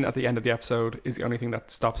 That scene at the end of the episode is the only thing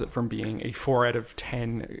that stops it from being a 4 out of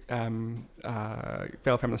 10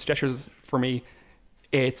 failed feminist gestures for me.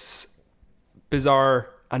 It's bizarre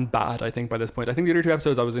and bad, I think, by this point. I think the other 2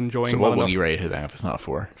 episodes I was enjoying. So what will you rate it then if it's not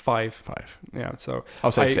 4? 5. Yeah, so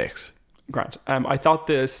I'll say 6. Grant. I thought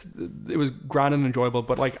it was grand and enjoyable,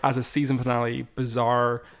 but like as a season finale,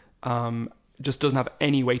 bizarre, just doesn't have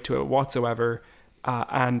any weight to it whatsoever,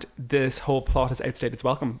 and this whole plot has outstayed its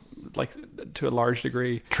welcome, like to a large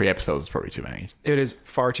degree. 3 episodes is probably too many. It is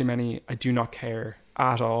far too many. I do not care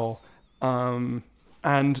at all. And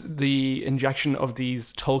the injection of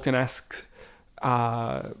these Tolkien-esque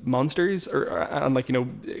monsters and like, you know,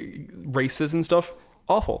 races and stuff.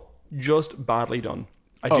 Awful. Just badly done.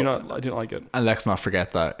 I didn't like it. And let's not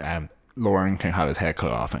forget that Lauren can have his head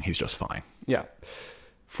cut off and he's just fine. Yeah.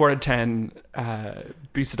 4 out of 10,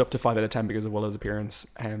 boosted up to 5 out of 10 because of Willow's appearance,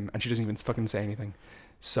 and she doesn't even fucking say anything.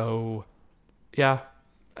 So, yeah,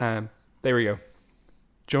 there we go.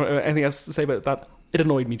 Do you want anything else to say about that? It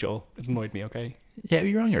annoyed me, Joel. It annoyed me, okay? Yeah,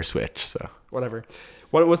 you're on your Switch, so. Whatever.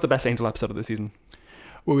 What was the best Angel episode of the season?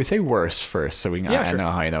 Well, we say worst first, so we can sure.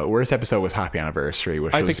 know how you know. Worst episode was Happy Anniversary,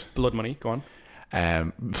 which I was... picked Blood Money. Go on. I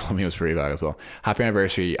mean, it was pretty bad as well. Happy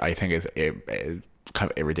Anniversary, I think, is kind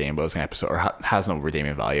of irredeemable as an episode, or has no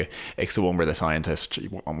redeeming value. It's the one where the scientist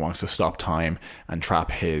wants to stop time and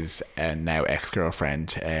trap his now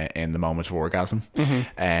ex-girlfriend in the moment of orgasm.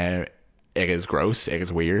 It is gross. It is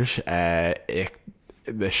weird.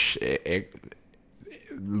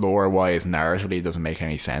 Lore-wise, narratively, doesn't make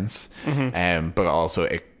any sense. But also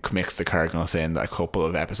it commits the cardinal sin that a couple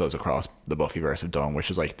of episodes across the Buffyverse have done, which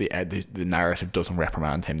is like the narrative doesn't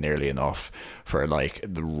reprimand him nearly enough for like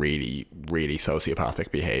the really, really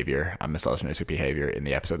sociopathic behavior and misogynistic behavior in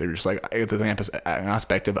the episode. They're just like, there's an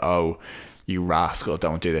aspect of, oh, you rascal,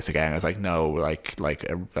 don't do this again. It's like, no, like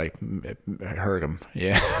hurt him.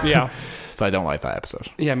 Yeah. So I don't like that episode.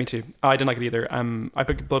 Yeah, me too. I didn't like it either. I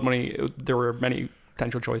picked Blood Money. There were many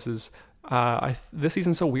potential choices. This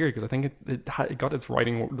season's so weird because I think it got its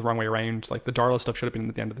writing the wrong way around. Like the Darla stuff should have been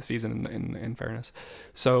at the end of the season in fairness.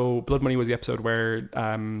 So Blood Money was the episode where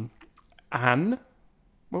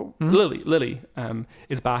Lily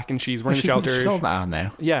is back and she's running the shelter. She's called Anne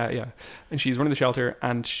now. Yeah. And she's running the shelter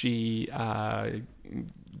and she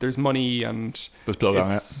there's money and there's blood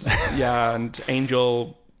on it. Yeah, and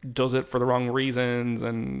Angel does it for the wrong reasons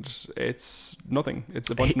and it's nothing. It's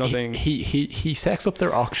a bunch of nothing. He sets up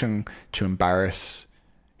their auction to embarrass.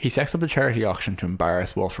 He sets up a charity auction to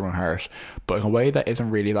embarrass Wolfram and Hart, but in a way that isn't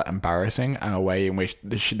really that embarrassing, and a way in which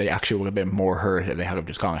they actually would have been more hurt if they had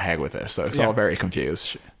just gone ahead with it. So it's all very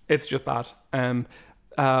confused. It's just bad.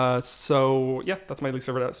 So yeah, that's my least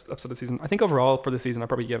favorite episode of the season. I think overall for the season, I'd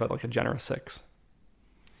probably give it like a generous 6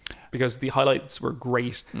 because the highlights were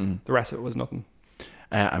great. The rest of it was nothing.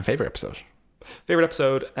 And favorite episode?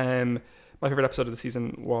 My favorite episode of the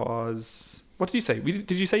season was... What did you say?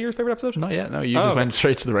 Did you say your favorite episode? Not yet. No, you just went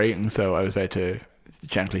straight to the rating, so I was about to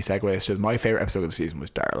gently segue. So my favorite episode of the season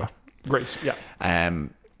was Darla. Great, yeah.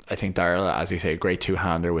 I think Darla, as you say, a great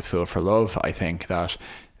two-hander with Fool for Love. I think that,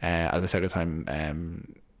 as I said at the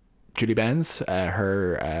time, Julie Benz,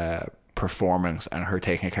 her performance and her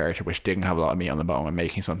taking a character which didn't have a lot of meat on the bone and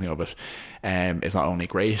making something of it is not only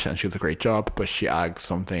great, and she does a great job, but she adds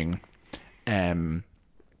something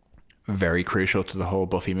very crucial to the whole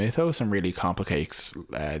Buffy mythos and really complicates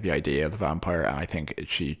the idea of the vampire. And I think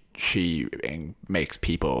she makes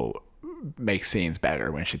scenes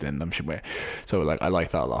better when she's in them. So like I like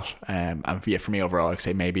that a lot. And yeah, for me overall, I'd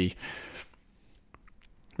say maybe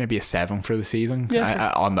a 7 for the season.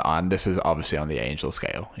 On this is obviously on the Angel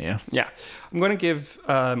scale. Yeah. I'm going to give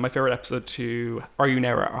my favorite episode to Are You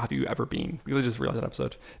Now or Have You Ever Been, because I just realized that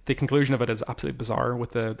episode. The conclusion of it is absolutely bizarre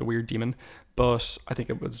with the weird demon, but I think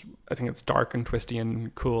it's dark and twisty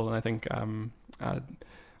and cool, and I think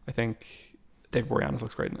David Boreanaz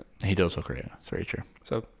looks great in it. He does look great. It's very true.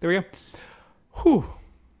 So there we go. Whew,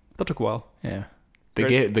 that took a while. Yeah.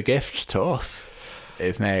 The gift to us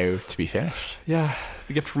is now to be finished. Yeah,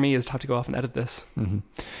 the gift for me is to have to go off and edit this.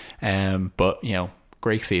 But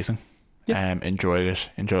great season. Enjoyed it.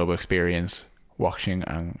 Enjoyable experience watching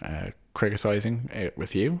and criticizing it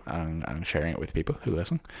with you and sharing it with people who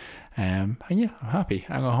listen. And yeah, I'm happy.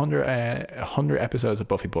 And 100 episodes of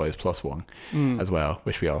Buffy Boys plus 1 as well,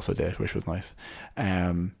 which we also did, which was nice.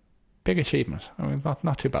 Big achievement. I mean,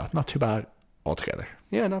 not too bad. Not too bad altogether.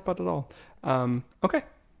 Yeah, not bad at all. Okay,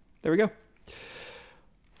 there we go.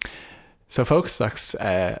 So folks, that's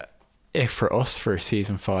it for us for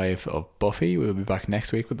season 5 of Buffy. We'll be back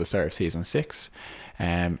next week with the start of season 6.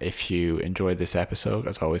 If you enjoyed this episode,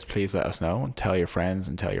 as always, please let us know and tell your friends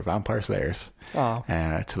and tell your Vampire Slayers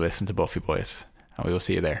to listen to Buffy Boys, and we will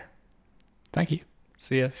see you there. Thank you.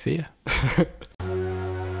 See ya.